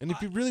 And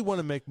if you really want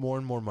to make more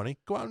and more money,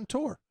 go out and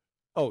tour.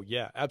 Oh,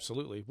 yeah,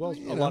 absolutely. Well,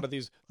 a lot of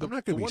these... I'm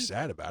not going to be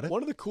sad about it.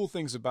 One of the cool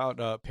things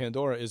about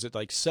Pandora is that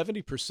like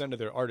 70% of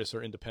their artists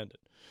are independent.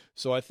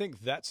 So I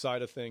think that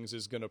side of things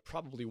is going to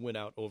probably win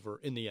out over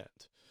in the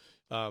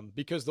end.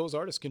 Because those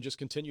artists can just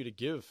continue to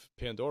give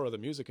Pandora the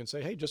music and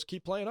say, hey, just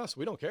keep playing us.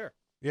 We don't care.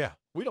 Yeah.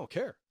 We don't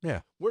care.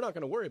 Yeah. We're not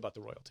going to worry about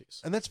the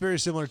royalties. And that's very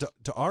similar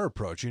to our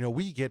approach.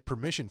 We get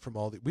permission from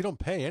we don't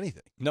pay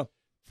anything. No.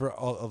 For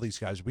all these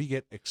guys, we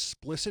get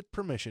explicit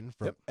permission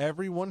from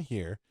everyone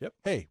here. Yep.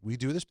 Hey, we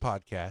do this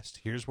podcast.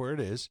 Here's where it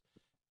is.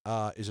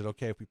 Is it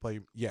okay if we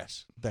play?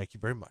 Yes. Thank you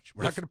very much.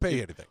 We're not going to pay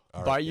you anything.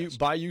 All right,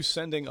 by you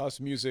sending us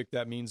music,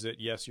 that means that,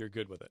 yes, you're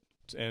good with it.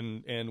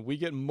 And we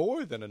get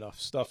more than enough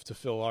stuff to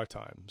fill our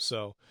time.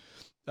 So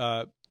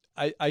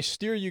I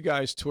steer you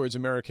guys towards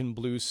American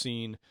blues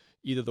scene,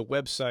 either the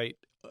website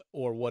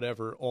or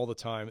whatever, all the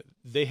time.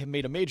 They have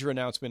made a major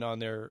announcement on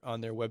their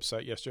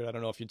website yesterday. I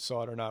don't know if you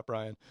saw it or not,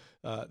 Brian.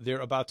 They're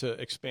about to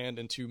expand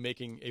into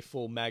making a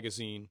full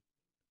magazine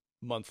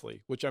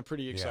monthly, which I'm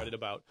pretty excited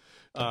about.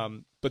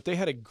 But they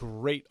had a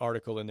great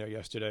article in there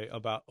yesterday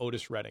about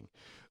Otis Redding.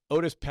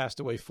 Otis passed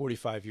away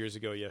 45 years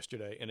ago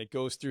yesterday, and it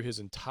goes through his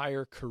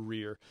entire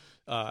career.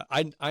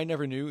 I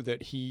never knew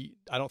that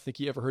I don't think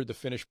he ever heard the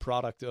finished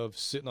product of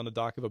Sitting on the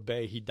Dock of a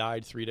Bay. He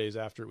died 3 days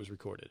after it was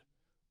recorded.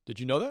 Did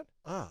you know that?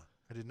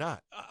 I did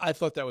not. I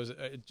thought that was,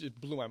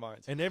 it blew my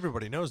mind. And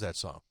everybody knows that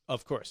song.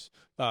 Of course.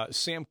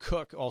 Sam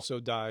Cooke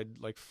also died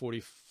like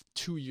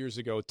 42 years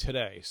ago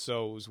today.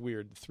 So it was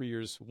weird. 3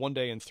 years, 1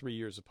 day and 3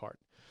 years apart.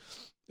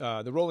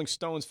 The Rolling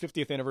Stones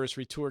 50th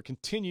anniversary tour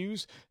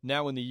continues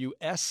now in the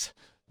U.S.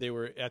 They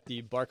were at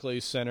the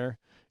Barclays Center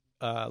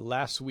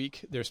last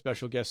week. Their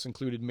special guests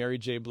included Mary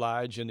J.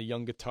 Blige and the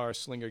young guitar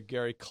slinger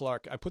Gary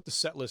Clark. I put the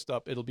set list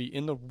up. It'll be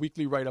in the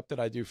weekly write-up that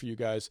I do for you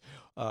guys,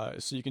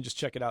 so you can just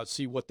check it out,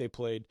 see what they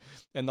played.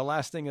 And the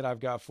last thing that I've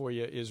got for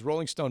you is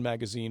Rolling Stone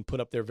magazine put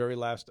up their very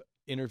last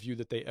interview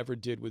that they ever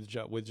did with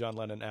John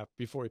Lennon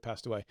before he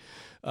passed away.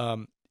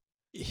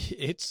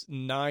 It's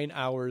 9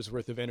 hours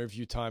worth of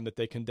interview time that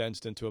they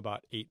condensed into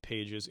about 8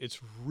 pages. It's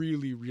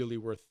really, really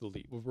worth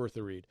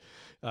the read.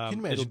 Can you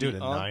imagine doing a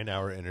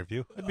 9-hour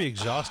interview? I'd be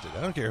exhausted.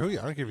 I don't care who you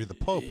are. I don't care if you're the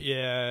Pope.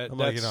 Yeah,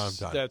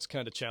 that's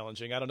kind of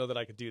challenging. I don't know that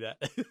I could do that.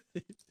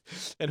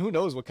 And who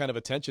knows what kind of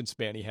attention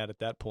span he had at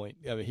that point.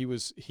 I mean, he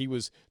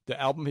was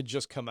the album had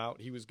just come out.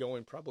 He was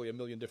going probably a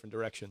million different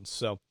directions.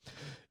 So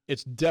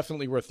it's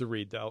definitely worth the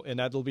read, though. And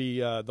that'll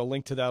be the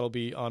link to that will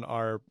be on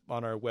our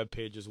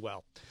webpage as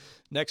well.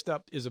 Next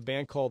up is a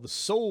band called The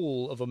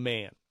Soul of a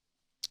Man.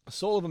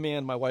 Soul of a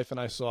Man, my wife and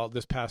I saw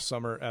this past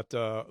summer at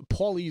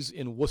Paulie's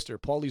in Worcester.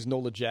 Paulie's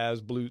NOLA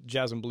Jazz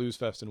and Blues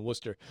Fest in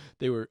Worcester.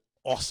 They were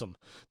awesome.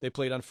 They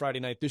played on Friday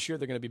night. This year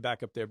they're going to be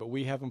back up there, but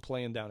we have them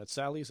playing down at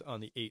Sally's on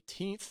the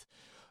 18th.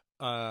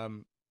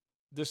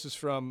 This is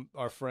from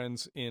our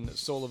friends in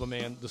Soul of a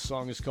Man. The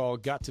song is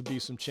called Got to Be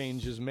Some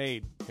Changes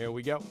Made. Here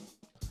we go.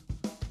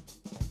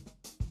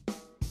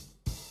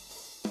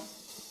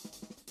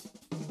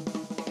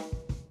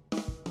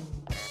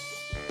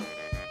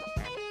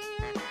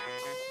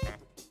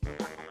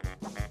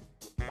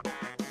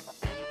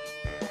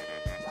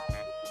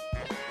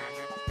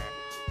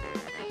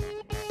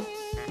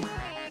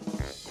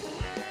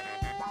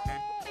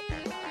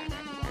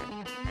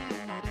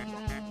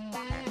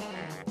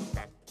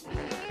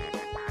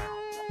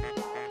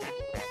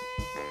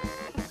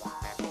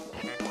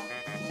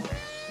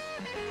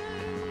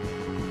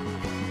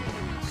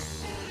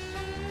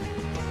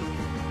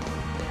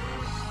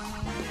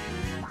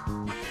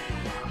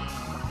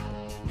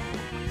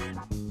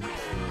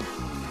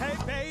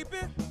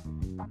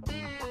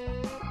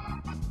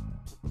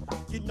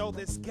 know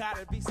there's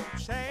gotta be some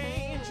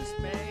changes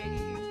made.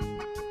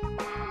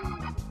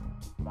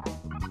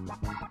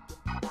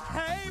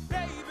 Hey,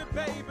 baby,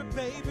 baby,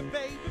 baby,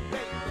 baby,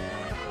 baby.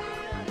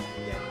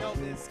 You know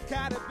there's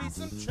gotta be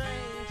some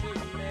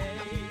changes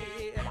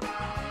made.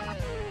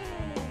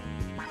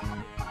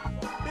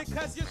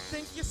 Because you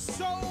think you're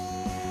so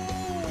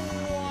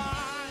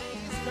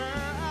wise,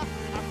 girl.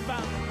 I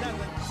found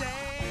another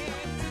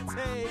dame to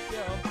take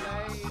your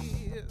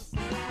place.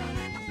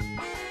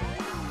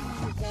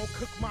 You won't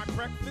cook my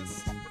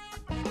breakfast.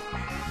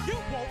 You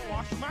won't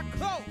wash my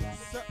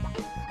clothes.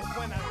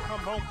 When I come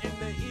home in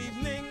the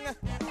evening,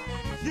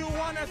 you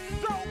wanna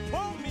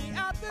pull me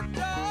out the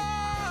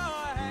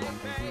door. Hey,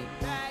 baby,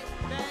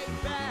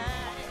 baby.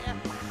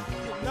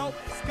 You know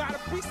there's gotta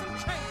be some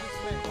changes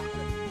made.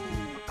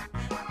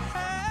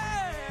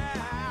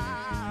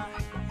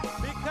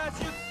 Because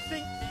you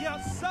think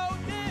you're so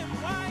damn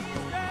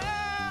wise,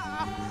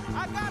 girl. I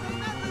got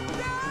another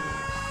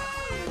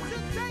day to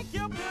take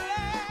your place.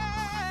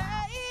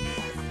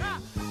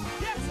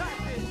 Yes, I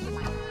did.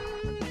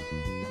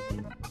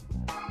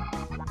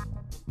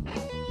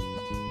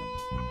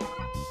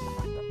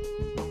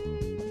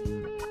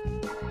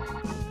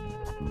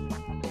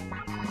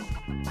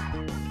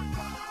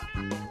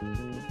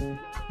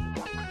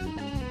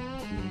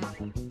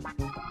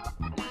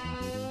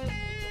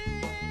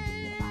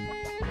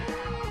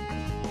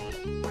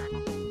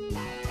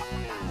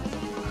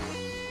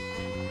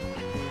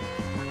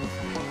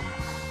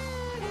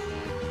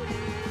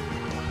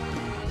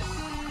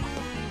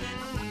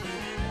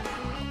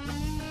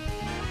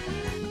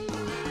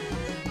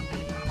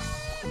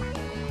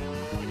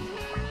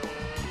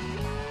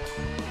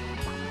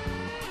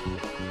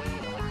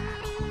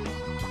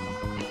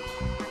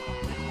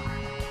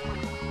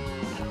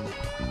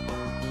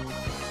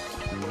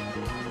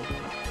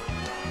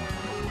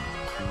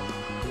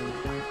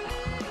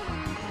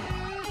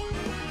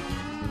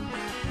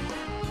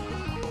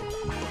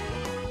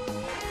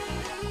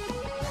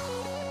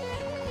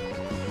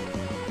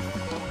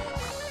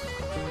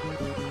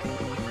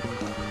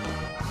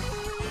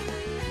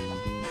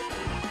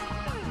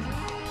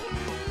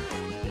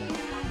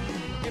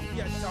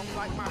 Don't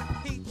like my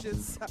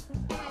peaches,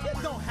 you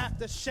don't have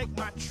to shake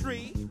my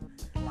tree.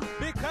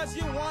 Because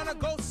you wanna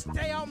go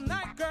stay all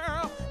night,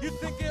 girl. You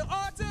think it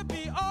ought to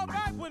be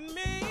alright with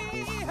me.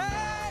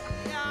 Hey,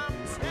 I'm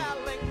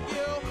telling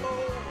you,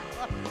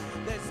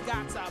 there's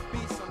got to be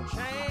some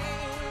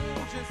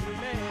changes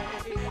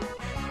made.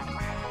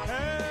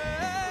 Hey,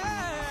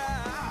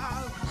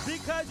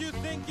 because you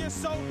think you're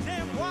so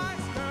damn wise,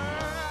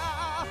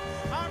 girl.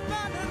 I've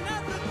got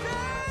another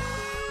day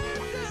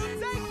to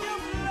take your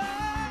place.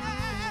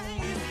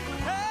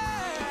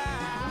 Hey,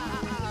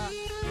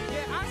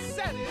 yeah, I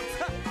said it.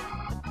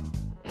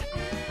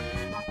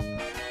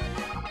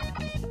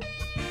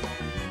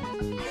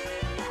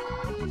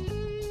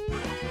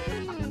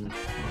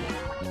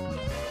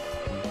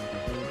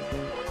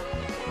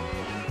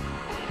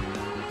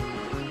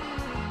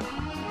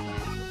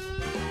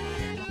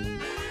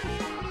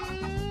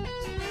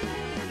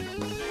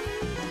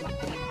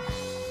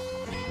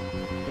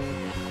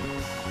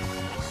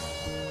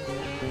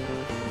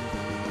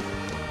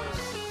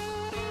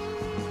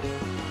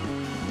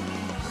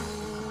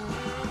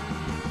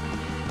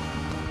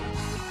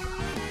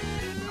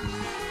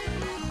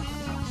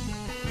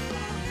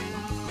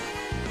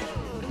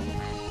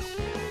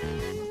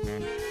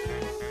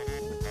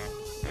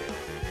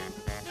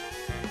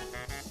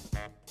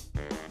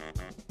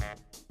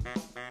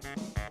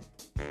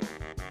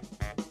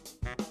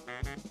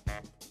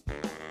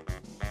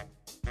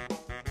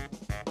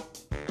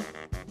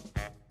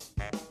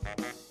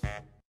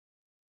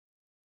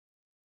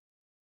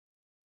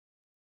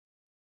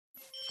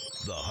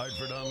 The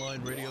Hartford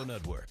Online Radio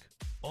Network.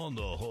 On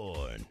the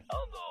Horn.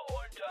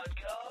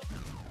 OnTheHorn.com.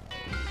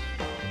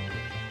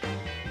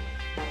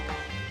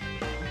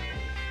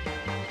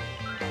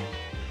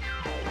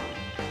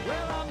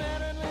 Well, I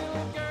met a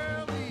little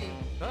girlie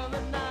the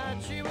other night.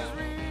 She was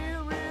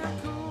real, real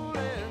cool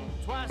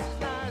and twice as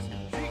nice.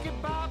 She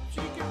could bop,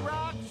 she could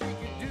rock, she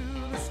could do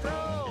the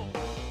stroll.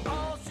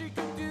 All she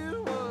could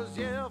do was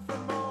yell for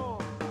more.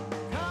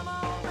 Come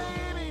on,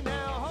 baby,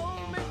 now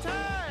hold me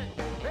tight.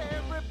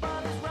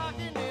 Everybody's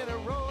rocking and a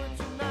rolling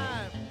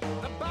tonight.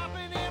 The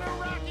bopping and a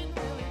rocking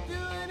really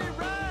doing it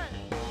right.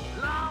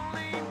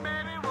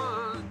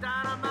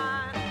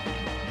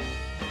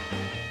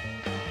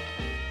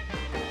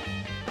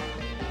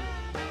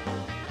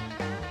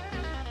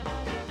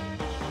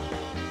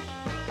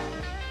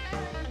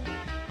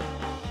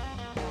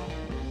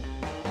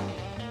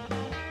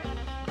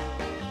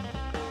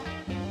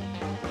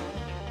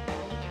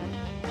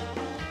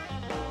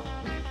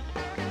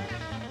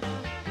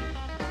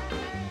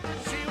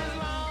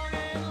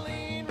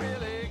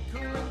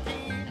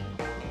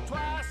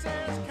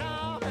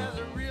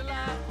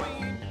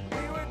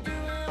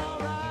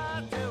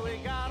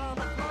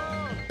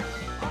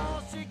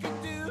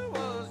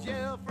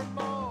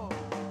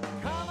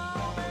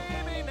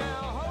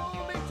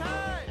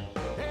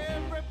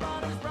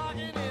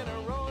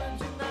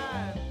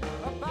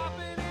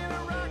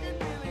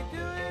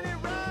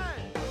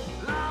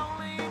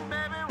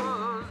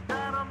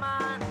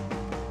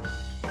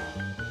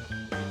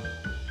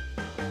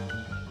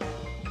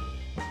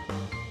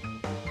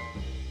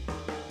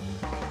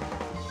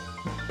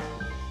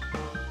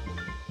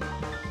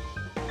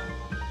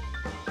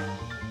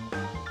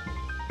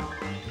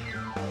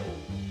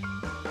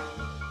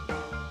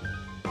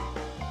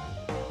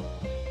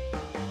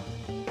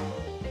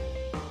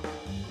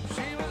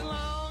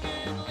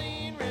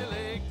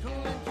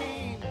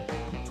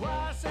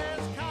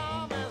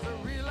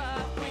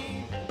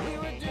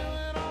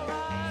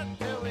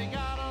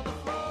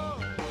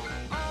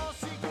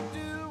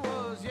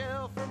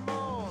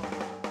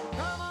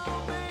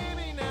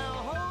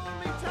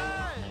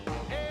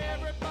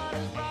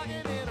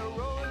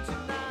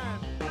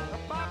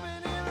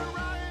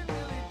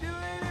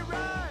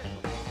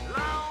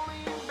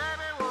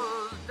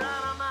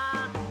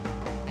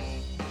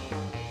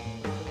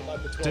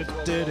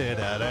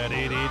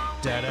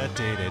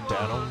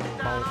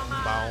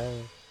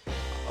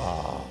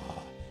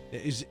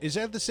 Is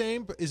that the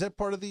same? Is that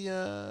part of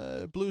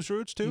the Blues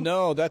Roots too?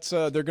 No, that's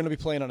they're going to be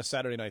playing on a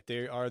Saturday night.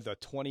 They are the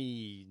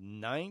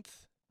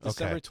 29th,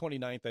 December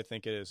 29th, I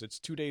think it is. It's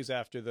 2 days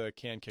after the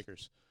Can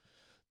Kickers.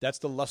 That's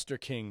the Luster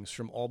Kings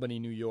from Albany,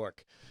 New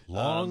York.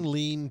 Long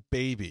Lean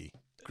Baby.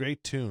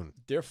 Great tune.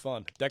 They're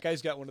fun. That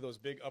guy's got one of those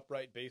big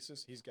upright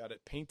basses. He's got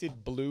it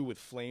painted blue with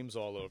flames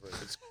all over it.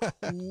 It's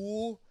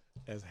cool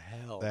as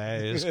hell.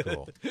 That is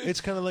cool. It's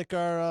kind of like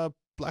our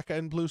Black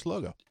Eyed Blues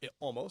logo. Yeah,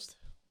 almost.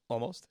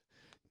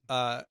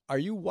 Are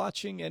you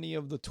watching any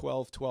of the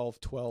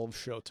 12-12-12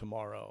 show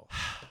tomorrow?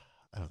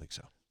 I don't think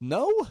so.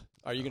 No?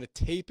 Are you going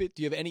to tape it?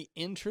 Do you have any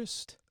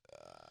interest?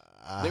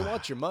 They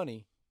want your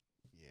money.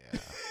 Yeah.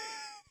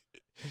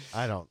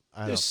 I don't.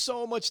 There's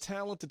so much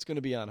talent that's going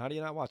to be on. How do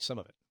you not watch some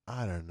of it?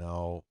 I don't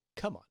know.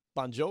 Come on.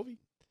 Bon Jovi?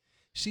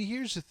 See,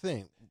 here's the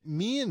thing.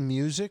 Me and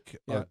music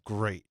are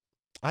great.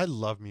 I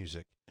love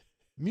music.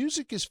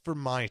 Music is for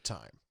my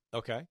time.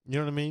 Okay. You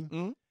know what I mean?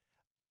 Mm-hmm.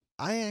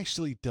 I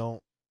actually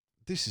don't.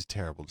 This is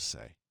terrible to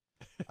say.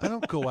 I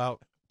don't go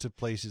out to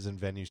places and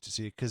venues to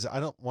see it because I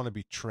don't want to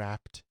be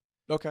trapped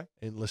Okay.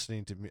 in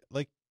listening to me.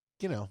 Like,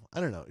 I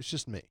don't know. It's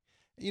just me.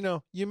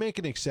 You make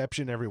an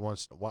exception every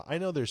once in a while. I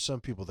know there's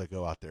some people that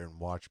go out there and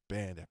watch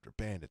band after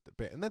band after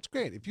band, and that's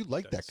great. If you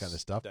like that kind of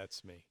stuff,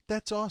 that's me.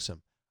 That's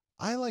awesome.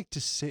 I like to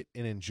sit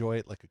and enjoy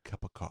it like a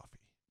cup of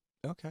coffee.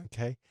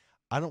 Okay?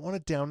 I don't want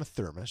to down a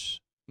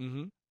thermos.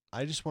 Mm-hmm.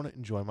 I just want to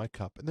enjoy my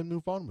cup and then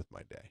move on with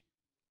my day.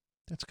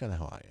 That's kind of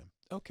how I am.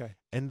 Okay.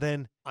 And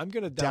then I'm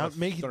going to down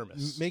a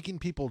thermos. Making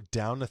people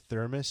down a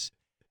thermos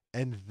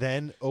and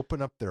then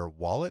open up their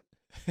wallet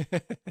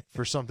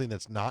for something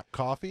that's not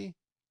coffee,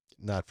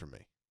 not for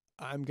me.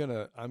 I'm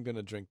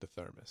gonna drink the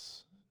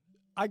thermos.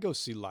 I go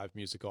see live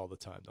music all the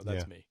time, though.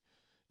 That's me.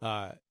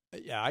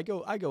 I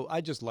go.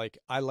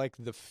 I like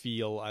the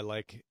feel. I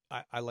like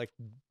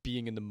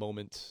being in the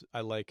moment.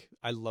 I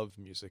love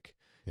music.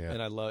 Yeah.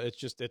 And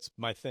it's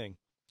my thing.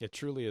 It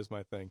truly is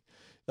my thing.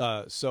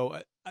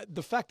 So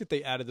the fact that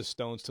they added the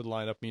Stones to the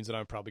lineup means that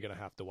I'm probably going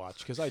to have to watch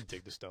because I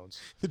dig the Stones.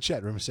 The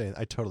chat room is saying,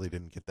 I totally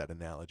didn't get that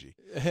analogy.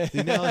 The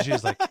analogy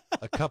is like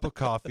a cup of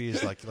coffee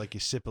is like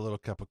you sip a little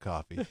cup of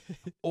coffee.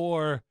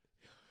 Or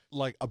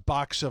like a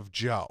box of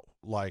Joe.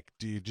 Like,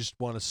 do you just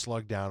want to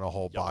slug down a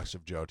whole box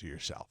of Joe to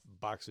yourself?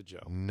 Box of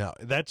Joe. No,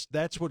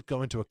 that's what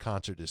going to a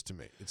concert is to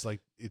me. It's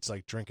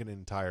like drinking an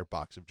entire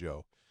box of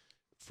Joe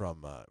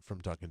from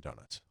Dunkin'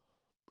 Donuts.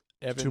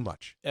 Too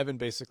much. Evan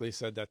basically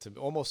said that to me,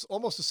 almost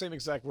the same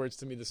exact words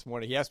to me this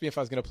morning. He asked me if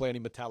I was going to play any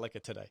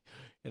Metallica today,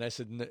 and I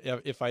said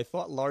if I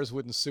thought Lars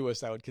wouldn't sue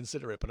us, I would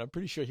consider it, but I'm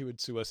pretty sure he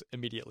would sue us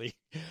immediately.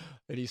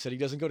 And he said he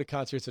doesn't go to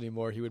concerts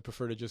anymore. He would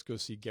prefer to just go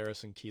see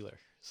Garrison Keillor.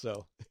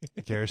 So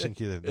Garrison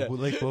Keillor, the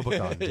Lake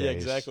Wobegon days. Yeah,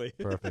 exactly.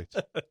 Perfect.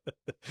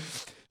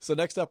 So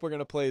next up, we're going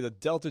to play the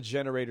Delta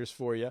Generators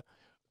for you.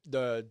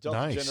 The Delta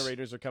Nice.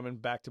 Generators are coming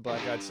back to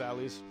Black Eyed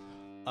Sally's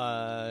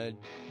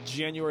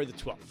January the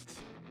 12th.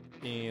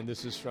 And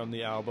this is from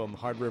the album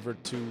Hard River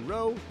to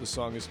Row. The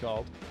song is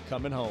called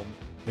Coming Home.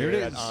 Here it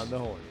is. On the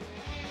Horn.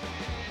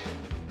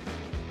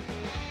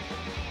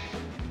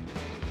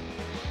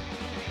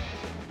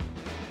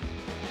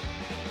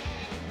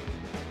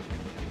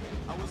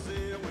 I was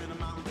there when a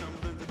mountain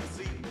tumbled into the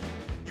sea.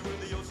 You in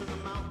the ocean, the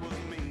mount was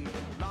me.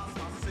 Lost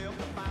myself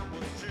to find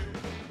what's true.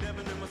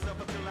 Never knew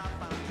myself until I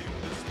found you.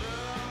 This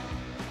love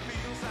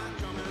feels like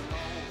coming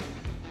home.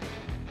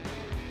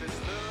 This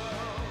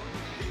love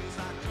feels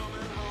like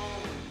coming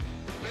home.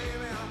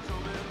 Baby, I'm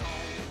coming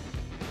home.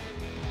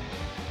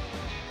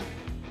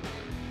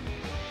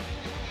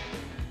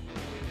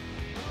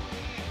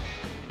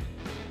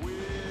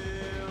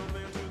 Well,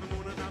 been to the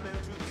moon and I've been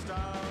to the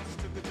stars.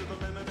 Took it to the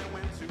limit and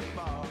went too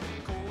far.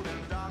 Cold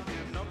and dark,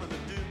 had nothing to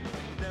do.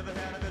 Never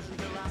had a vision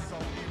till I saw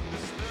you.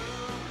 This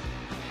love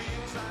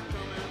feels like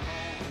coming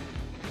home.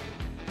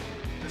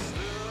 This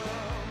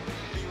love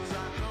feels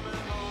like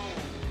coming home.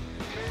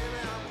 Baby,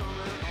 I'm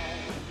coming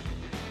home.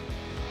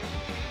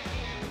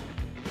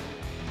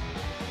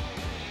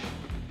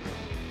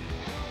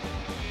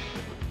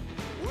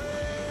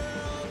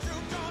 Well, you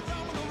gone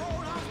down on the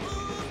road, I'm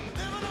smooth.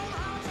 Living on the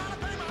house, trying to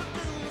pay my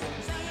dues.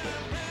 Singing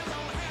and playing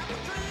on half a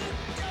dream.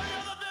 Tell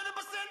you the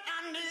 50%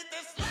 I need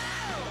this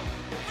love.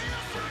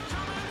 Feels like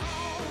coming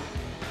home.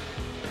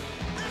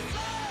 This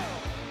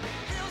love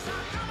feels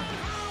like coming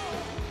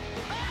home.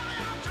 Baby,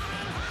 I'm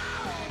coming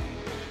home.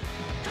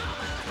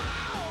 Coming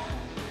home.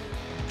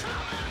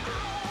 Coming home.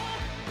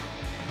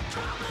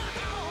 Coming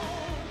home.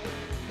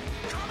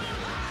 Coming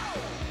home.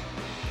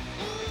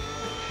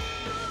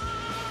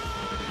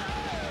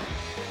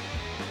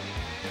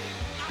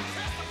 I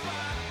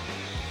testify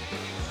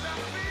that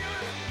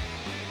feeling,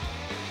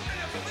 and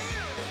it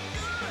feels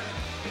good.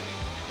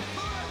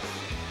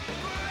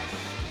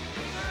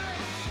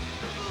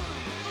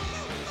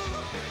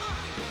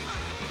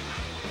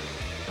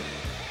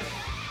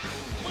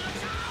 When the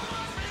time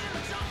was ready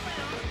to jump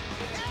in,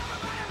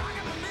 everybody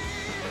rocking with me.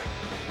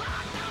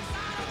 Locked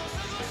outside of the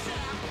sugar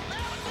shack,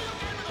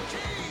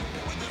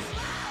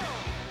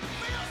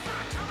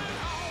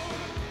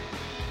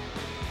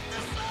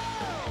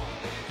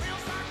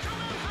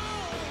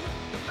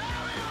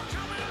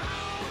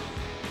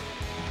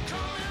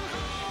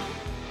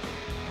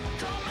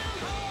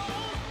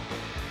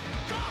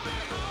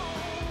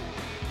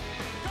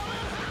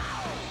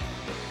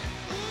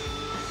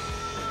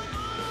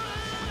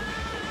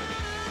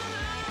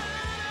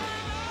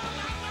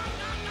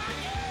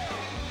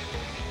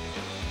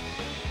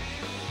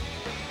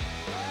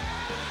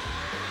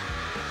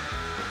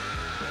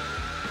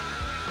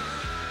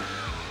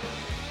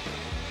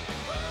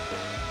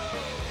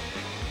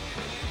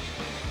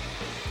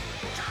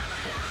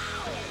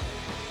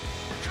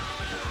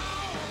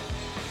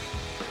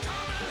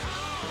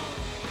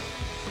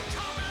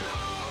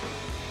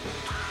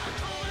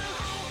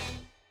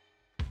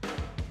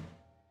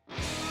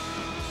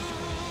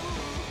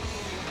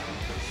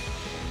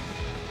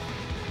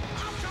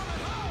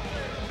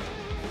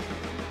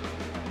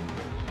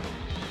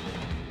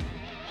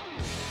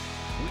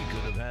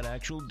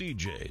 actual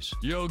DJs.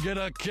 You'll get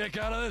a kick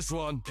out of this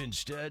one.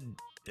 Instead,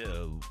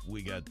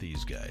 we got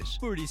these guys.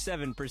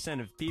 47%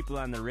 of people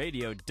on the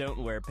radio don't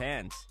wear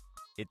pants.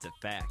 It's a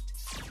fact.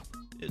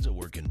 It's a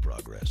work in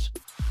progress.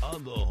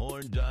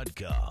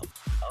 OnTheHorn.com.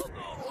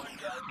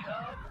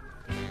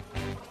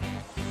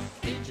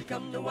 Did you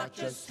come to watch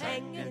us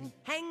hanging,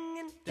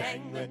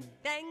 dangling,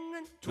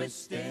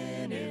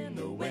 twisting in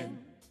the wind?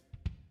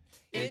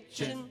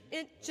 Itching,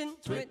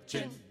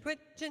 twitching,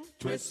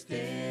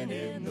 twisting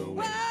in the wind.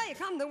 Well, you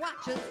come to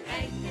watch us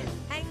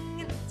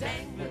hanging,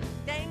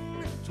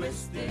 dangling,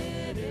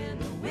 twisting in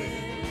the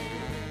wind.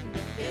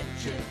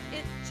 Itching,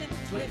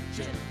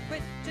 twitching,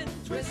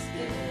 twisting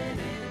in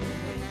the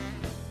wind.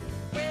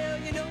 Well,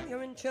 you know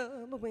you're in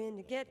trouble when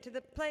you get to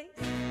the place.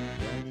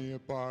 Plenty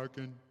of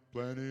parking,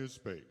 plenty of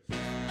space.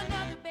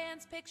 Another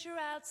band's picture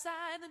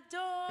outside the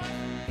door.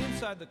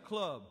 Inside the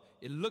club,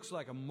 it looks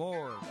like a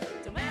morgue.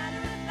 Don't matter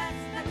if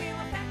that's like we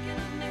were packing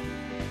them in.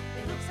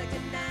 It looks like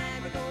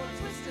tonight we're gonna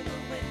twist in the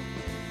wind.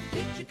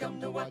 Did you come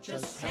to watch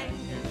us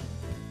hanging,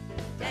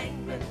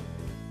 dangling,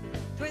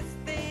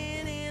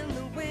 twisting in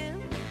the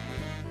wind?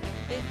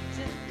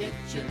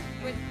 Itching,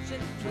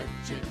 twitching,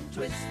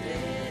 twisting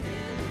in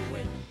the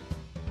wind.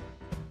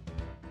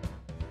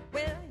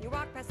 Well, you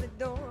walk past the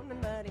door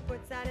and Buddy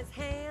puts out his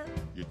hand.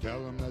 You tell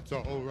him that's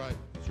all right,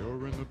 'cause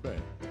you're in the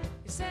band.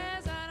 He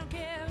says, I don't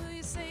care who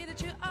you say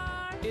that you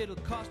are. It'll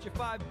cost you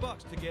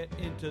 $5 to get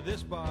into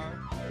this bar.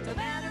 Don't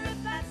matter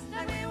if that's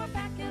like we were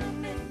packing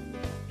them in.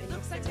 It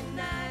looks like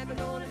tonight we're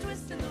gonna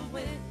twist in the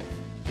wind.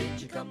 Did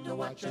you come to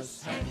watch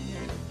us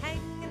hanging,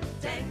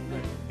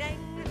 dangling,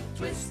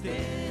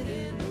 twisting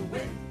in the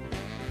wind?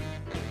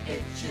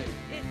 Itching,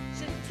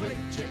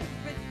 twitching,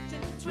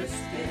 twisting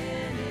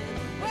in the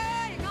wind.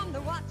 Well, you come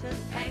to watch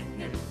us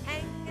hanging,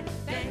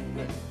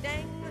 dangling,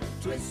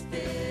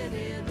 twisting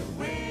in the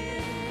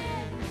wind.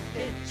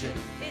 Itching,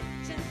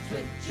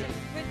 twitching,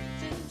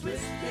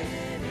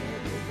 twisting in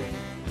the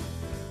wind.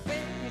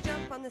 When you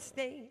jump on the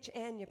stage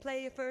and you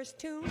play your first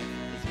tune,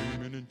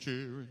 Screaming and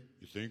cheering,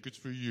 you think it's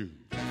for you.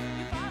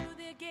 You follow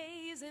their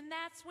gaze and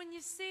that's when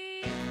you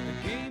see.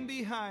 The game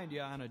behind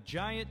you on a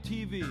giant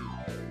TV. No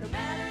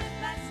matter if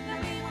that's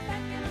like we were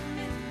packing them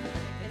in.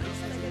 It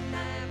looks like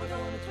tonight we're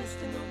gonna twist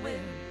in the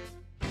wind.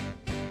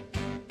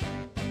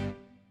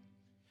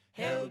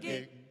 Hell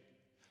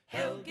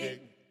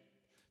gig,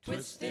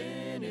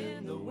 twisting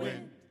in the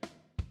wind.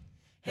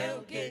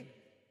 Hell gig,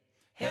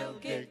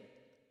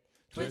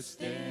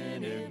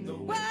 twisting in the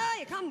wind. Well,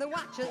 you come to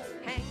watch us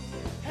hang.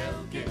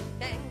 Hell gig,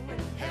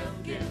 dangling,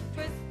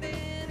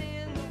 twisting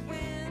in the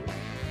wind.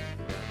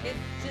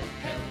 Itching,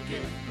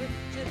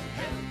 twitching,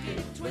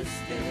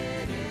 twisting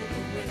in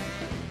the wind.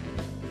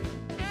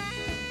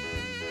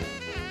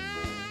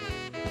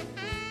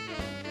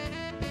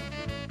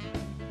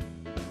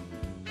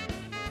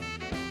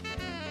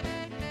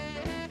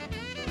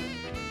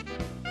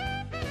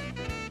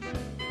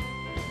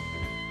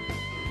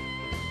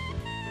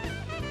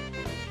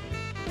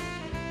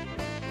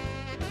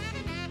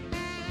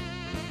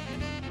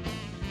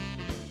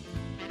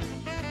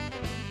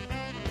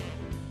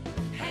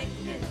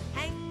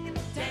 Hanging,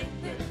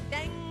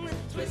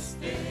 dangling,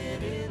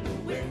 twisting in the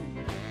wind.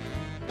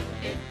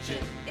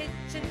 Itching,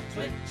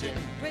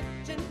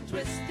 twitching,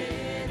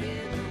 twisting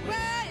in the wind.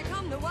 Well, you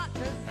come to watch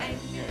us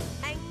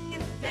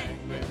hanging,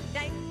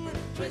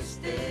 dangling,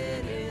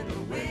 twisting in the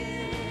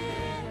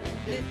wind.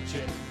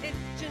 Itching,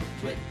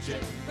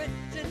 twitching,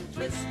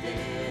 twisting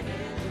in the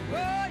wind.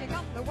 Well, you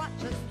come to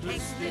watch us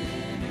twisting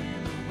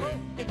in the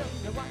wind. You come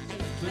to watch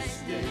us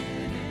twisting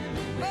in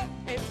the wind.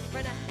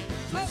 Every night,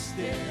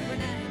 twisting every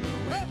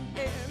night,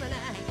 every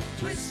night,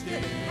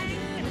 twisting,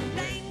 hanging,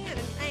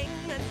 dangling,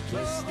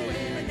 twisting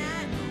every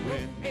night,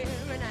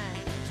 every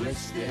night,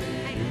 twisting,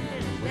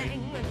 hanging,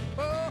 dangling,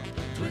 oh,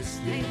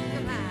 twisting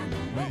the line,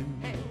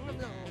 hanging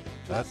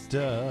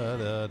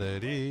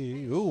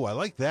Da-da-da-da-dee. Ooh, I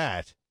like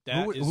that.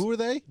 Who are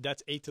they?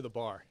 That's 8 to the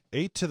Bar.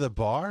 8 to the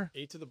Bar?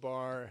 8 to the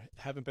Bar.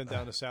 Haven't been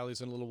down to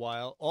Sally's in a little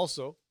while.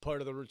 Also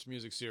part of the Roots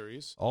Music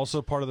Series.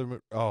 Also part of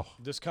the... Oh.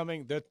 This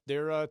coming...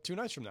 They're 2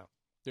 nights from now.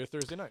 They're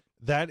Thursday night.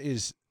 That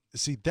is...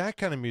 See, that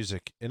kind of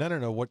music, and I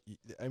don't know what...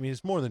 I mean,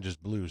 it's more than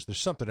just blues. There's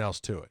something else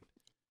to it.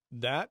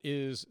 That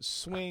is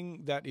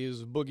swing. That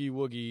is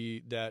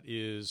boogie-woogie. That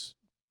is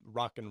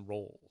rock and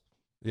roll.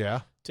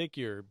 Yeah. Take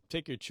your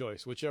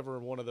choice, whichever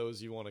one of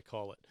those you want to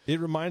call it. It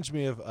reminds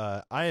me of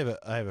I have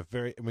a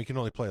very, and we can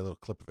only play a little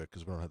clip of it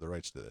because we don't have the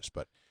rights to this,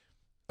 but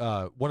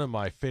one of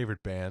my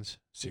favorite bands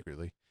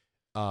secretly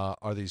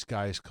are these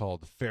guys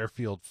called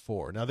Fairfield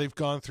 4. Now they've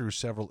gone through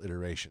several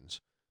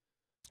iterations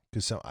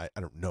because I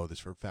don't know this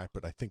for a fact,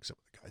 but I think some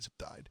of the guys have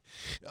died.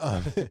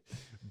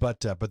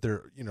 But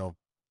they're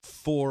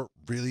 4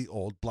 really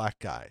old black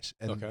guys,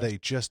 and okay.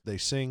 they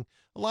sing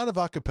a lot of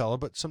a cappella,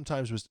 but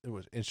sometimes it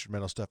was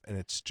instrumental stuff, and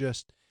it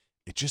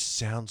just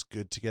sounds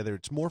good together.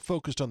 It's more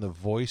focused on the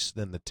voice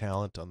than the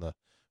talent on the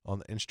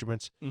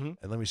instruments. Mm-hmm.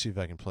 And let me see if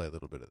I can play a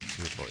little bit of this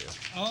here for you.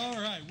 All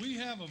right, we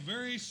have a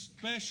very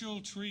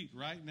special treat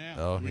right now.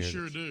 Oh, we here it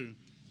sure is. do.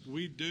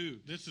 We do.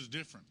 This is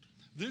different.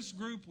 This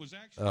group was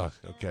actually. Oh,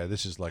 okay.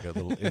 This is like a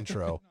little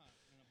intro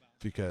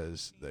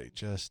because they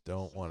just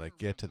don't want to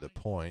get to the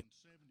point.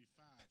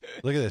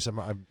 Look at this.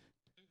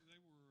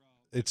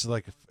 It's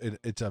like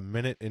it's a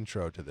minute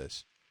intro to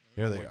this.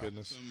 Here they are.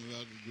 Goodness. Something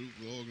about the group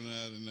was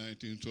organized in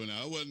 1920.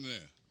 I wasn't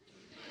there,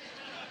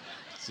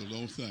 so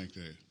don't think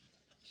that.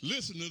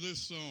 Listen to this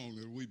song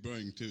that we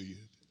bring to you.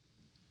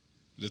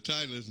 The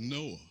title is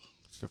Noah.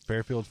 It's the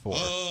Fairfield 4. I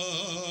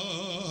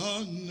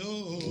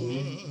know,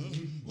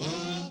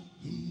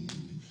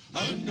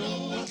 I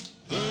know,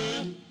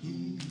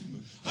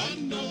 I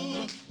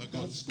know,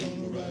 God's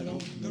gonna ride on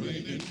the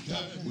raining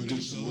tide when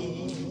it's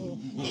snow.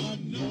 I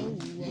know,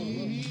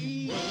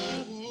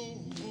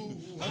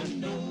 I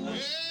know,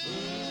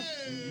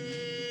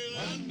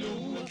 I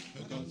know,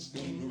 God's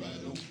gonna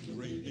ride on the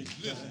raining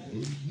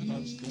tide.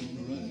 God's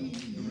gonna ride on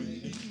the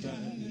raining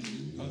tide.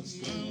 God's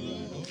gonna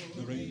ride on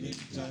the raining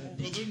tide.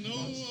 Brother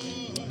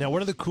Noah. Now,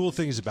 one of the cool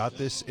things about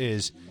this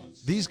is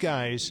these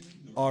guys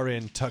are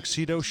in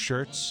tuxedo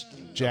shirts,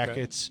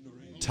 jackets,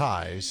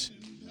 ties,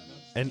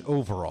 and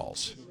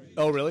overalls.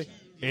 Oh, really?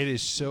 It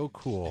is so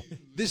cool.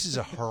 This is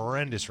a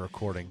horrendous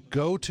recording.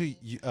 Go to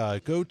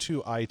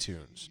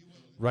iTunes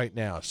right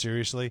now,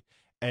 seriously,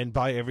 and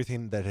buy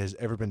everything that has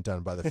ever been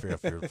done by the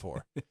Fairfield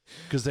 4.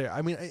 Because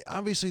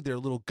obviously they're a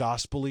little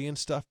gospel-y and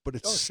stuff, but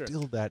it's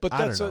still that. But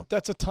I don't know.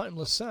 that's a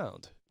timeless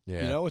sound.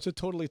 Yeah. You know, it's a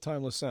totally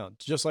timeless sound,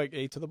 just like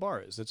A to the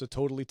Bar is. It's a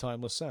totally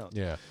timeless sound.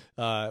 Yeah.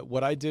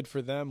 What I did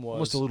for them was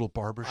almost a little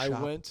barber shop.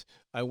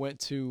 I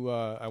went onto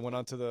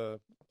the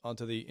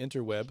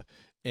interweb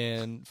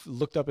and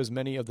looked up as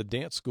many of the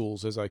dance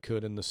schools as I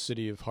could in the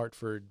city of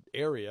Hartford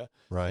area,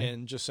 right?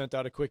 And just sent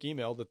out a quick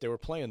email that they were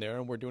playing there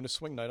and we're doing a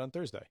swing night on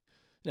Thursday.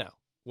 Now,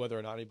 whether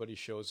or not anybody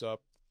shows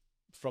up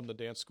from the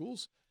dance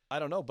schools, I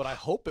don't know, but I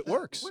hope it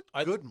works. What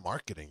good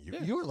marketing.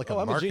 You are like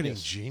a marketing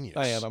genius.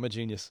 I am. I'm a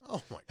genius.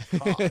 Oh, my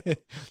God.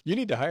 You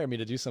need to hire me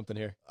to do something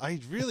here. I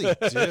really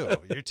do.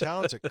 You're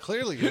talented.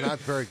 Clearly, you're not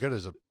very good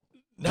as a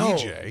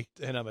DJ.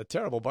 And I'm a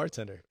terrible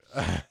bartender.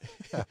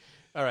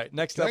 All right,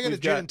 next Can up I get we've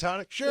a gin got... and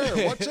tonic? Sure.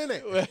 What's in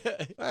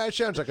it? That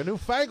sounds like a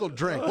newfangled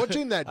drink. What's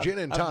in that gin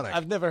and tonic?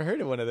 I've never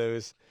heard of one of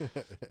those.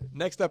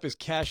 Next up is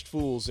Cashed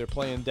Fools. They're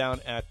playing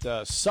down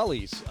at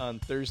Sully's on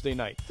Thursday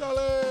night. Sully!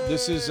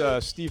 This is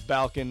Steve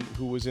Balkin,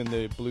 who was in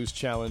the Blues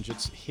Challenge.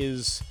 It's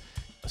his...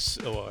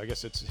 I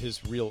guess it's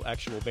his real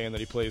actual band that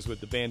he plays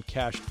with, the band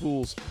Cashed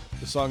Fools.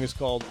 The song is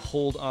called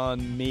Hold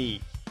On Me,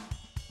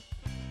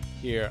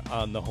 here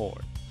on the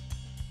horn.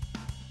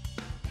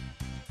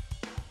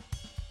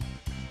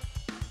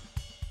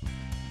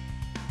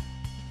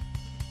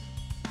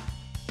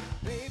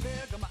 Baby,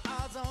 got my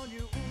eyes on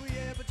you, ooh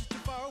yeah, but you're too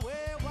far away.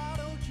 Why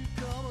don't you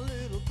come a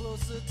little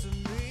closer to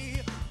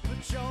me?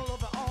 Put your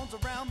loving arms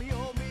around me,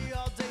 hold me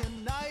all day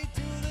and night.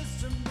 Do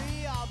this to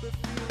me, I'll be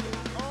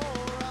feeling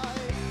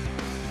alright.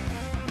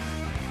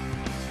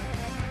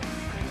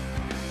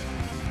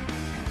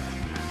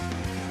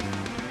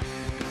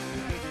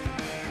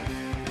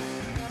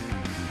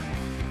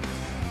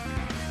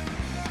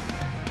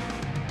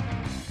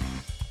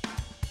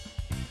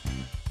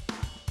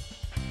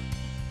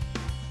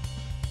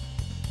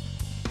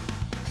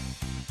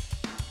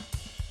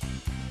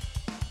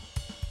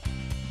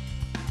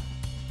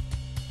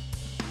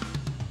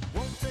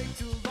 Won't take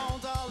too long,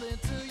 darling,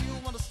 till you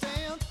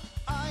understand.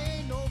 I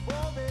ain't no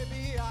boy,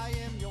 baby, I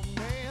am your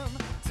man.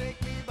 Take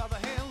me by the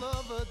hand,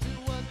 lover, do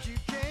what you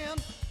can.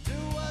 Do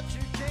what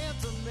you can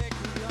to make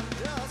me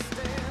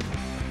understand.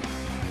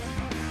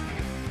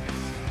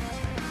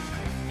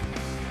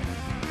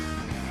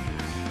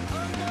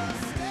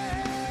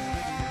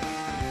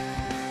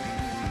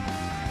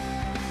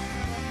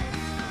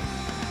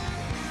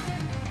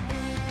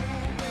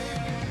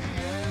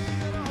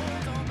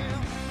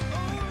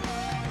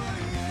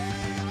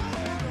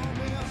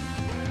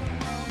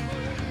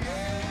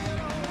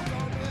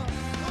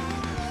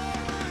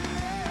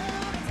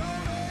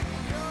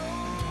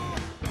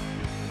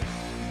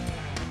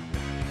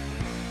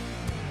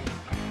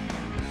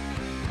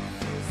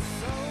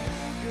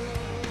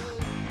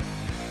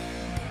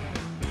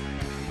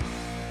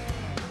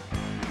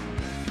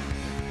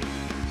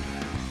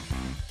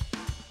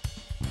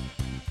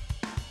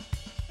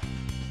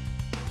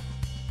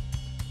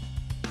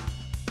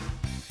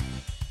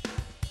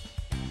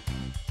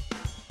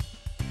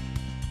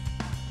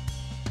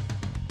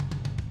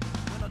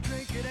 When I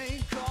drink, it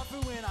ain't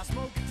coffee. When I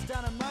smoke, it's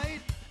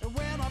dynamite. And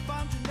when I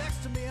find you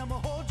next to me, I'ma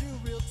hold you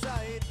real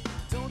tight.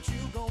 Don't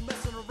you go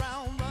messing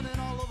around, running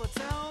all over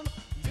town.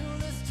 Do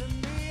this to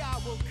me, I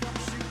will come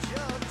shoot you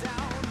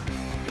down.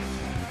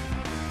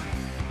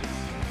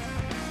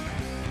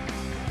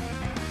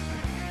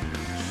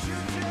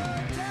 Shoot you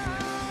down.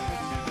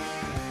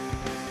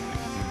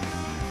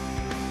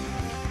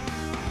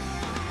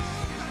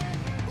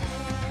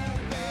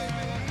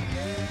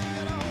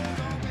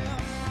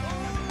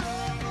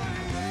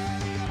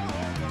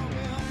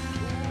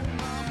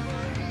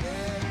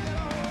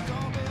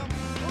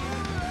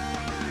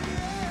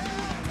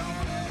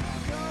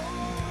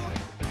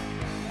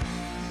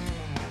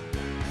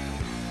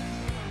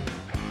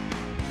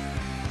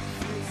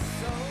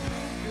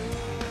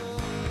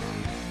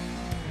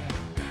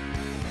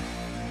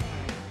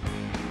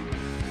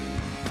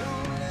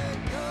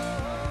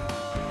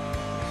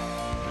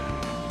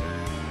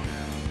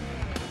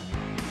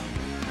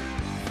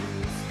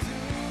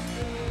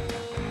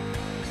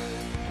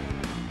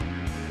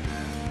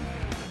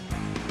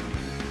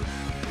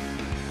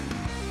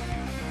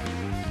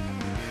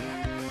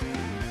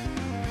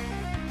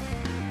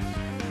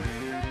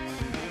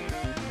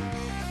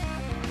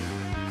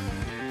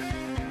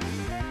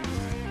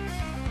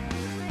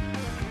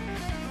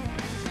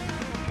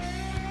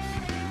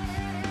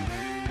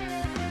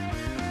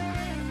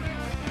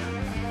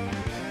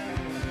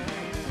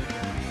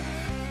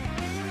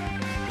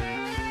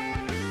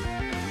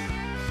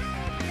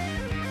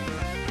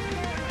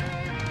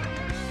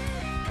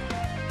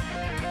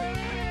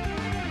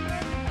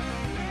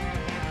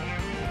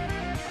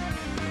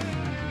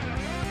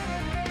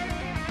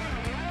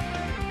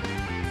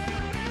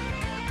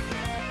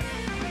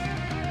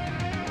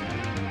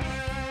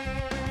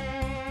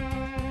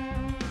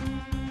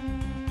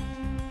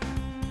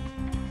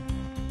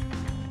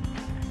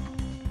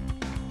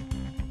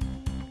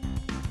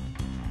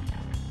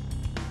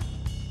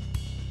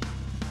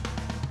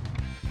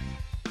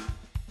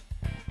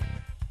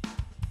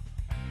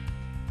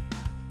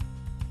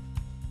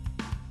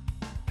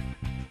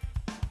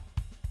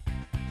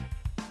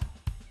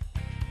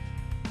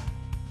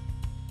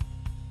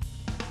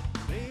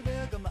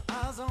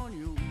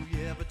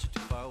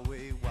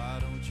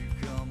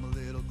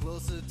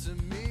 closer to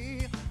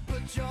me.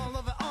 Put your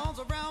loving arms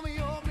around me,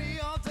 hold me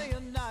all day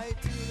and night.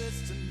 Do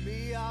this to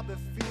me, I'll be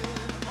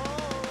feeling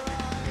alright.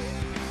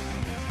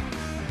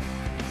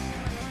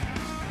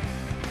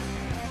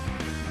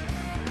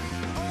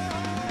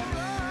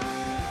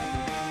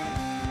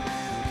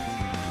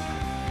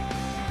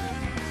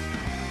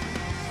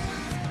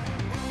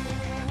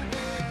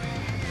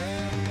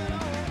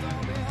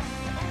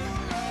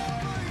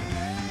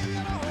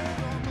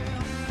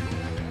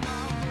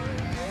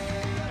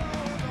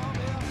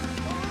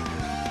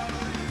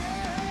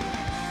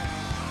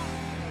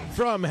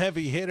 From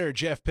heavy hitter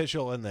Jeff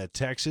Pitchell and the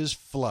Texas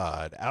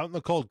Flood, Out in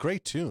the Cold,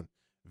 great tune,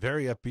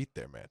 very upbeat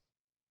there, man.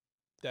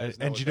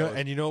 And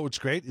you know what's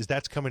great is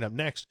that's coming up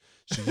next,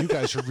 so you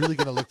guys are really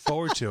going to look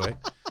forward to it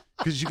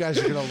because you guys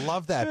are going to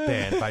love that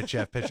band by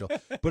Jeff Pitchell.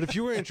 But if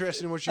you were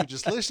interested in what you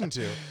just listened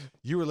to,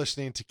 you were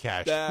listening to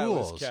Cashed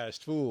Fools. Was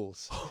Cashed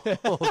Fools.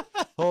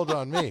 Hold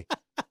on me,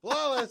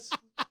 flawless,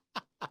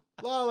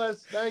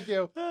 thank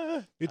you.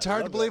 It's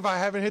hard to believe I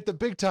haven't hit the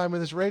big time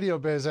in this radio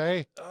biz,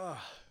 eh?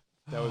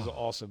 That was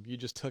awesome. You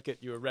just took it.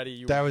 You were ready.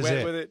 You that was went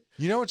it. with it.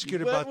 You know what's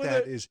good about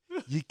that is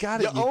you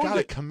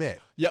gotta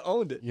commit. You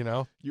owned it. You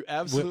know, you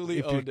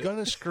absolutely owned it. If you're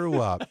gonna screw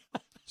up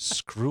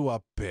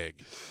big.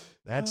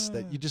 That's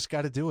that. You just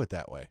got to do it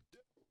that way.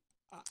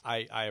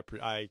 I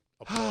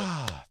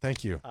applaud.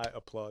 Thank you. I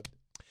applaud.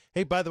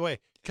 Hey, by the way,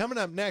 coming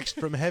up next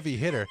from heavy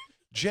hitter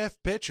Jeff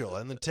Pitchell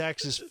and the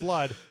Texas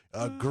Flood.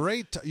 A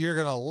great. You're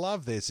gonna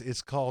love this.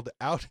 It's called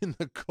Out in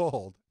the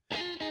Cold.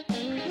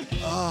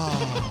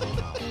 Oh.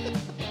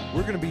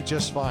 We're going to be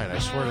just fine, I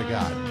swear to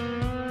God.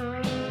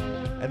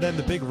 And then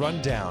the big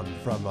rundown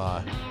from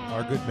our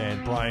good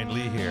man, Brian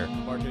Lee here.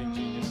 Marketing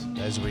genius.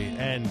 As we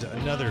end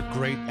another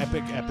great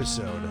epic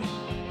episode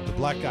of the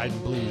Black Eyed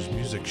and Blues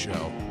Music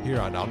Show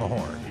here on the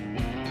Horn.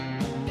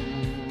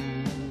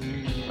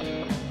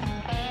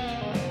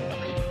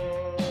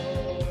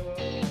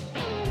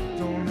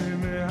 Don't leave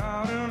me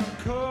out in the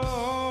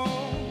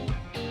cold.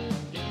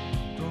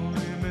 Don't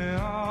leave me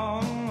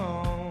all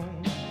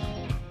alone.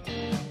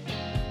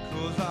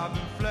 'Cause I've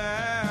been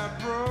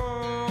flat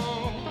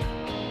broke.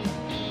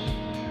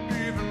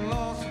 Even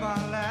lost my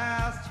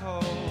last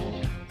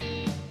hope.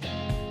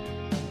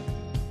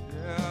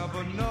 Yeah,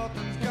 but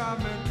nothing's got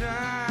me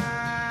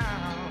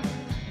down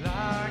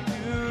like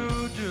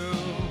you do.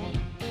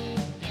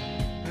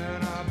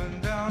 And I've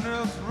been down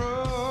this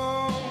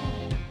road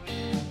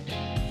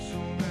so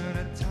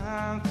many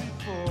times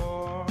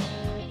before.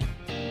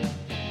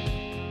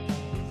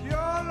 With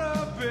your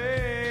love,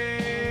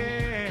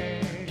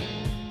 babe,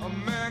 a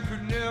man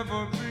could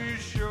never be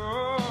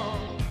sure.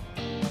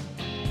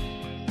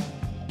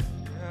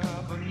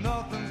 Yeah, but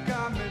nothing's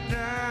got me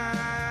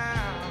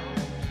down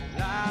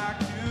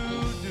like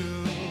you do.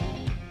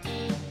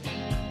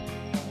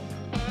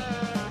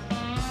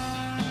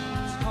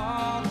 It's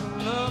hard to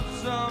love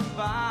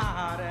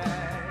somebody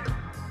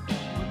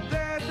when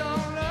they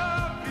don't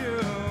love you.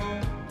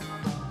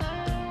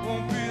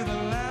 Won't be the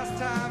last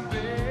time,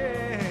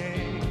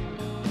 babe,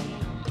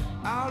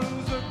 I'll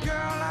lose a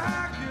girl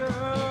like you.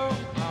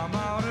 I'm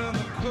out in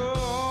the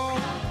cold.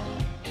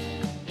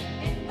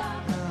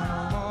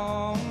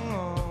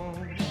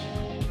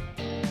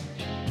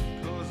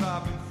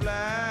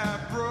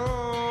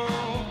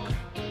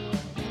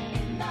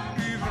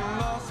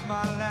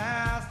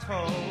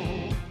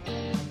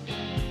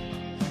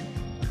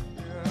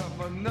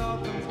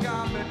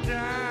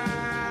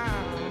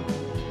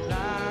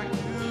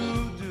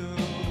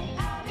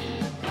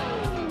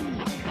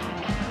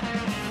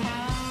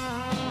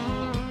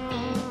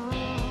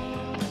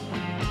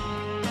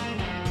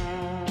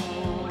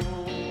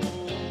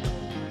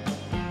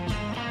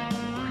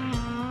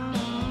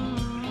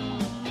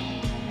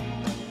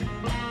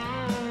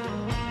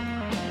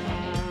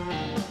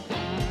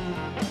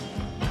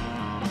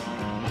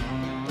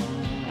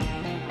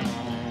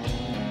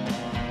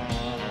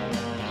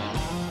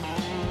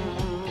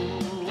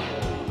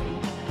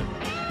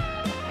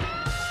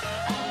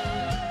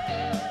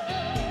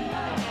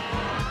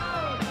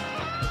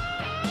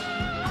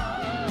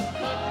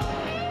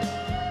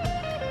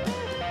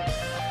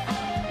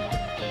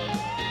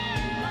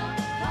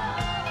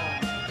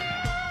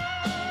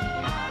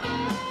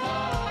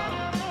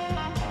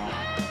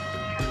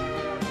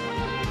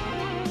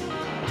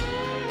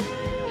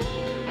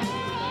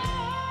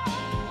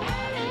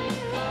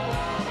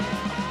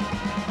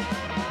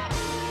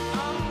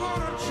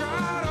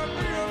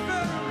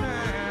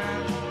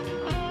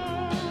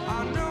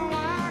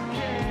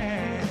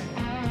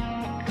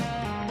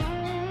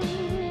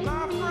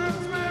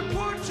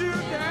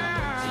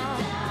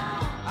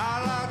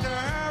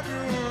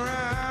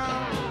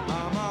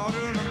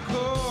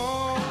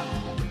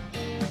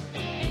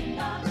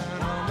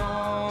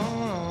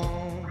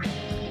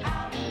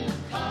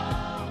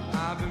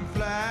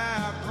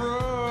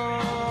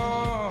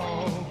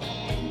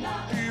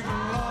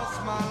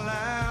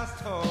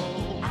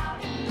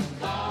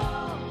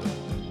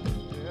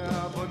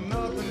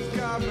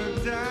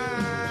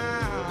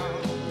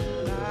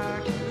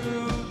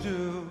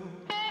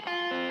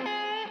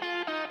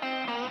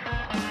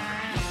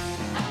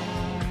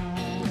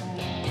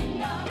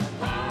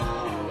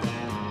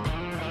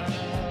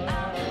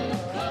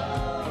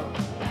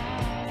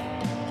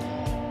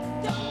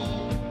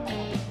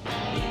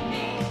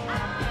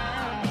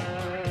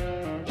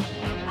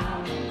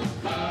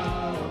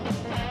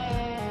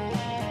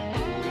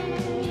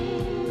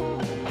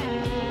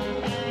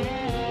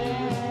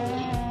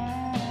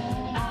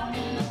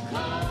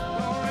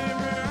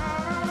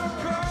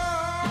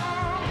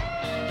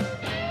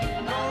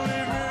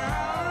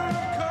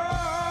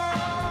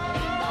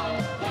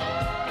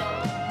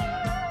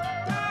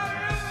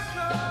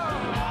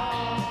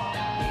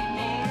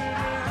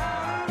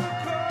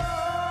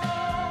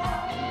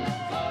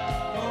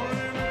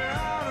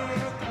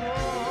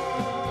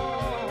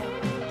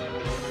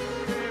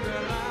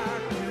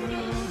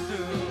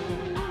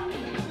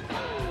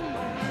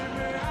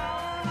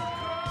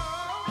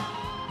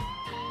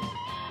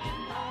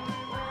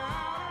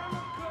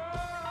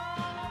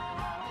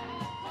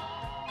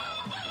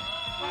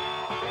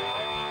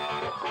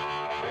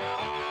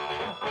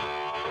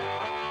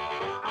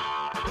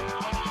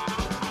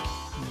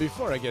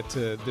 Before I get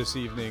to this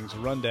evening's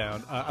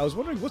rundown, I was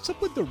wondering what's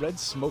up with the red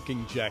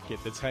smoking jacket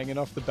that's hanging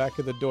off the back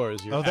of the door.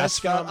 Is your that's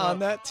ascot from, on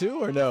that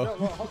too, or no? I'll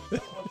show you.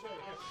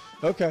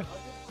 Okay.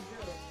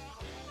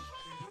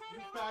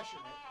 You fashion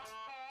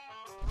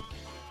it.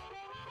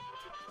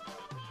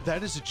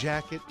 That is a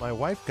jacket my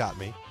wife got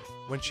me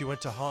when she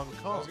went to Hong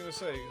I Kong. was going to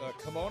say,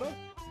 kimono?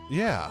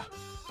 Yeah.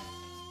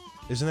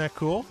 Isn't that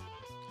cool?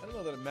 I don't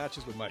know that it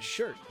matches with my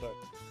shirt, but...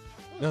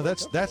 No,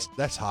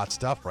 that's hot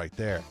stuff right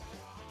there.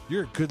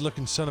 You're a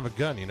good-looking son of a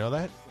gun. You know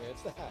that? Yeah,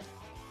 it's the hat.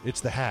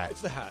 It's the hat.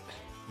 It's the hat.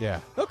 Yeah.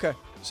 Okay.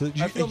 So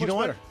I feel you know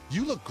much what?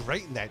 You look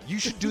great in that. You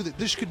should do that.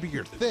 This could be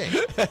your thing,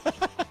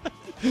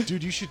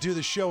 dude. You should do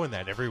the show in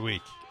that every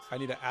week. I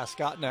need an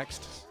ascot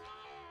next.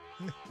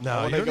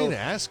 No, you don't need an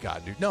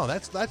ascot, dude. No,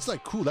 that's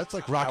like cool. That's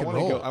like rock and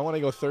roll. I want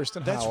to go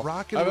Thurston That's Howell.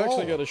 rock and I've roll.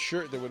 actually got a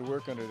shirt that would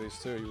work under these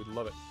too. You would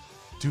love it.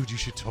 Dude, you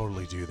should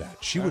totally do that.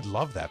 She would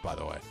love that, by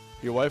the way.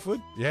 Your wife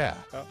would? Yeah.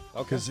 Oh, okay.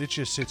 Because it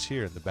just sits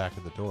here in the back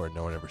of the door and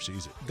no one ever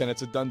sees it. Then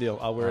it's a done deal.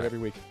 I'll wear it every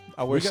week.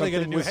 I'll wear We gotta get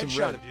a something new with some headshot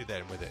red. of you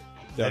then with it.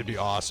 That'd be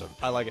awesome.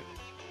 I like it.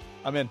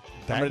 I'm in.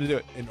 I'm ready to do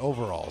it. In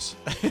overalls.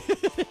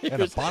 And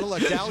a bottle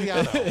of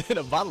Galliano. And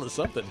a bottle of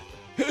something.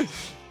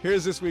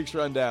 Here's this week's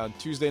rundown.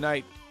 Tuesday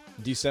night,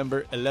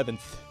 December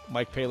 11th,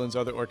 Mike Palin's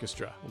Other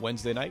Orchestra.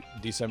 Wednesday night,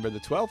 December the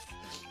 12th,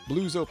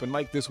 Blues Open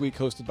Mic this week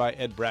hosted by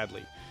Ed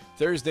Bradley.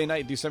 Thursday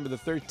night, December the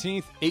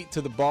 13th, 8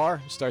 to the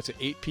Bar, starts at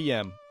 8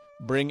 p.m.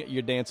 Bring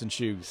your dancing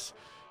shoes.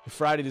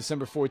 Friday,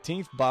 December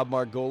 14th, Bob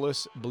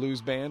Margolis Blues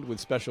Band with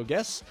special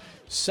guests.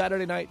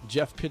 Saturday night,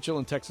 Jeff Pitchell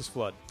and Texas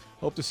Flood.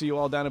 Hope to see you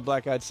all down at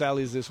Black Eyed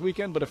Sally's this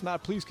weekend, but if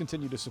not, please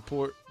continue to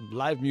support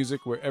live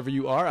music wherever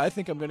you are. I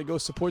think I'm going to go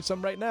support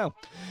some right now.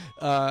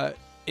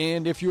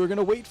 And if you were going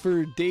to wait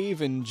for Dave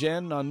and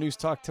Jen on News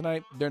Talk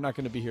tonight, they're not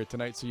going to be here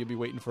tonight, so you'll be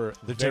waiting for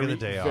They're a taking very, the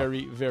day off.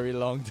 very, very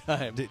long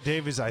time.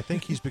 Dave is, I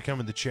think he's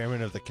becoming the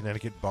chairman of the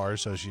Connecticut Bar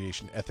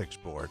Association Ethics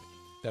Board.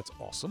 That's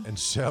awesome. And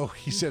so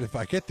he said, if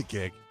I get the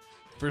gig,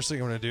 first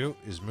thing I'm going to do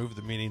is move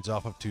the meetings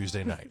off of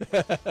Tuesday night.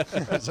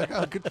 I was like,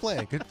 oh, good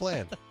plan, good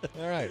plan.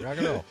 All right, rock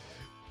and roll.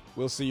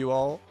 We'll see you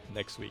all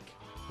next week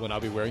when I'll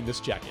be wearing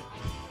this jacket.